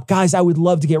Warrior Cop. Guys, I would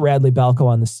love to get Radley Balco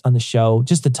on the show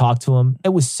just to talk to him. It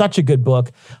was such a good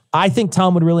book. I think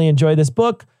Tom would really enjoy this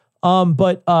book.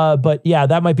 But yeah,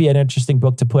 that might be an interesting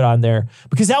book to put on there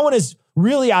because that one is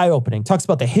really eye-opening. Talks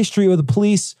about the history of the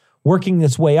police working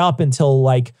this way up until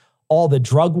like all the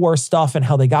drug war stuff and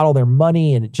how they got all their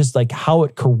money and just like how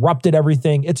it corrupted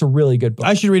everything. It's a really good book.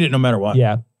 I should read it no matter what.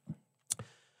 Yeah.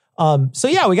 So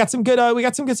yeah, we got some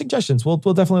good suggestions. We'll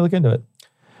definitely look into it.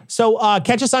 So,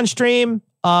 catch us on stream.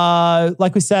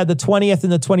 Like we said, the 20th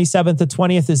and the 27th. The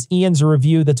 20th is Ian's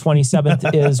review. The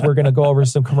 27th is we're going to go over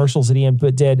some commercials that Ian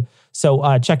did.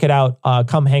 So check it out.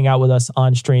 Come hang out with us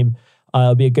on stream.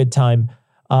 It'll be a good time.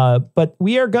 But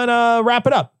we are going to wrap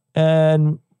it up.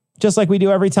 And just like we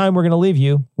do every time, we're going to leave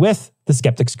you with the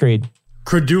Skeptic's Creed.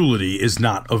 Credulity is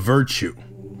not a virtue.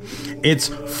 It's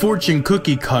fortune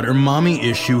cookie cutter, mommy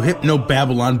issue,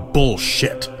 hypno-Babylon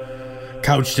bullshit.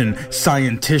 Couched in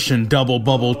scientician, double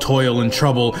bubble, toil and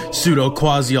trouble, pseudo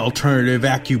quasi alternative,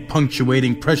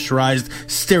 acupunctuating, pressurized,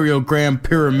 stereogram,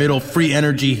 pyramidal, free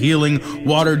energy healing,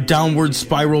 watered downward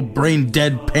spiral, brain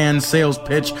dead pan sales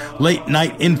pitch, late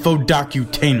night info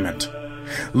docutainment.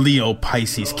 Leo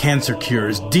Pisces cancer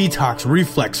cures, detox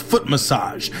reflex foot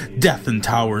massage, death and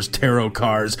towers tarot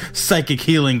cards, psychic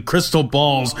healing, crystal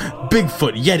balls,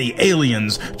 Bigfoot, Yeti,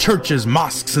 aliens, churches,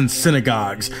 mosques and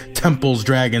synagogues, temples,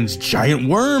 dragons, giant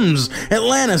worms,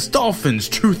 Atlantis, dolphins,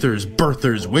 truthers,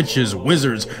 birthers, witches,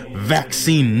 wizards,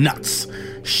 vaccine nuts,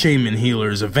 shaman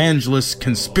healers, evangelists,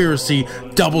 conspiracy,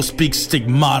 doublespeak,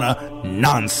 stigmata,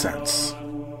 nonsense.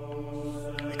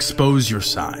 Expose your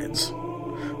sides.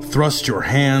 Thrust your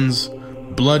hands,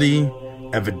 bloody,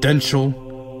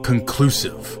 evidential,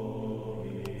 conclusive.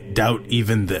 Doubt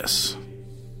even this.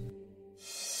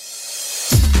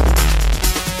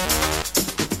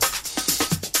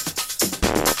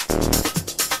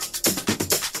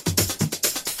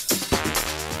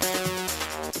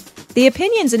 The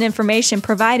opinions and information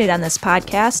provided on this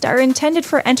podcast are intended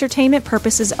for entertainment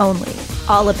purposes only.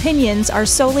 All opinions are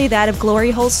solely that of Glory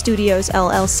Hole Studios,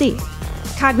 LLC.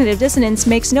 Cognitive Dissonance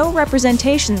makes no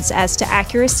representations as to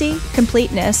accuracy,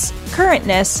 completeness,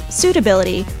 currentness,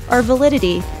 suitability, or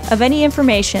validity of any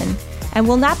information and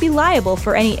will not be liable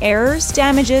for any errors,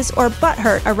 damages, or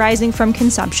butthurt arising from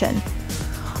consumption.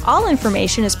 All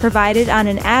information is provided on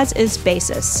an as-is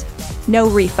basis. No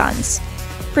refunds.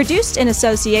 Produced in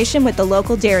association with the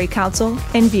local Dairy Council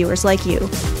and viewers like you.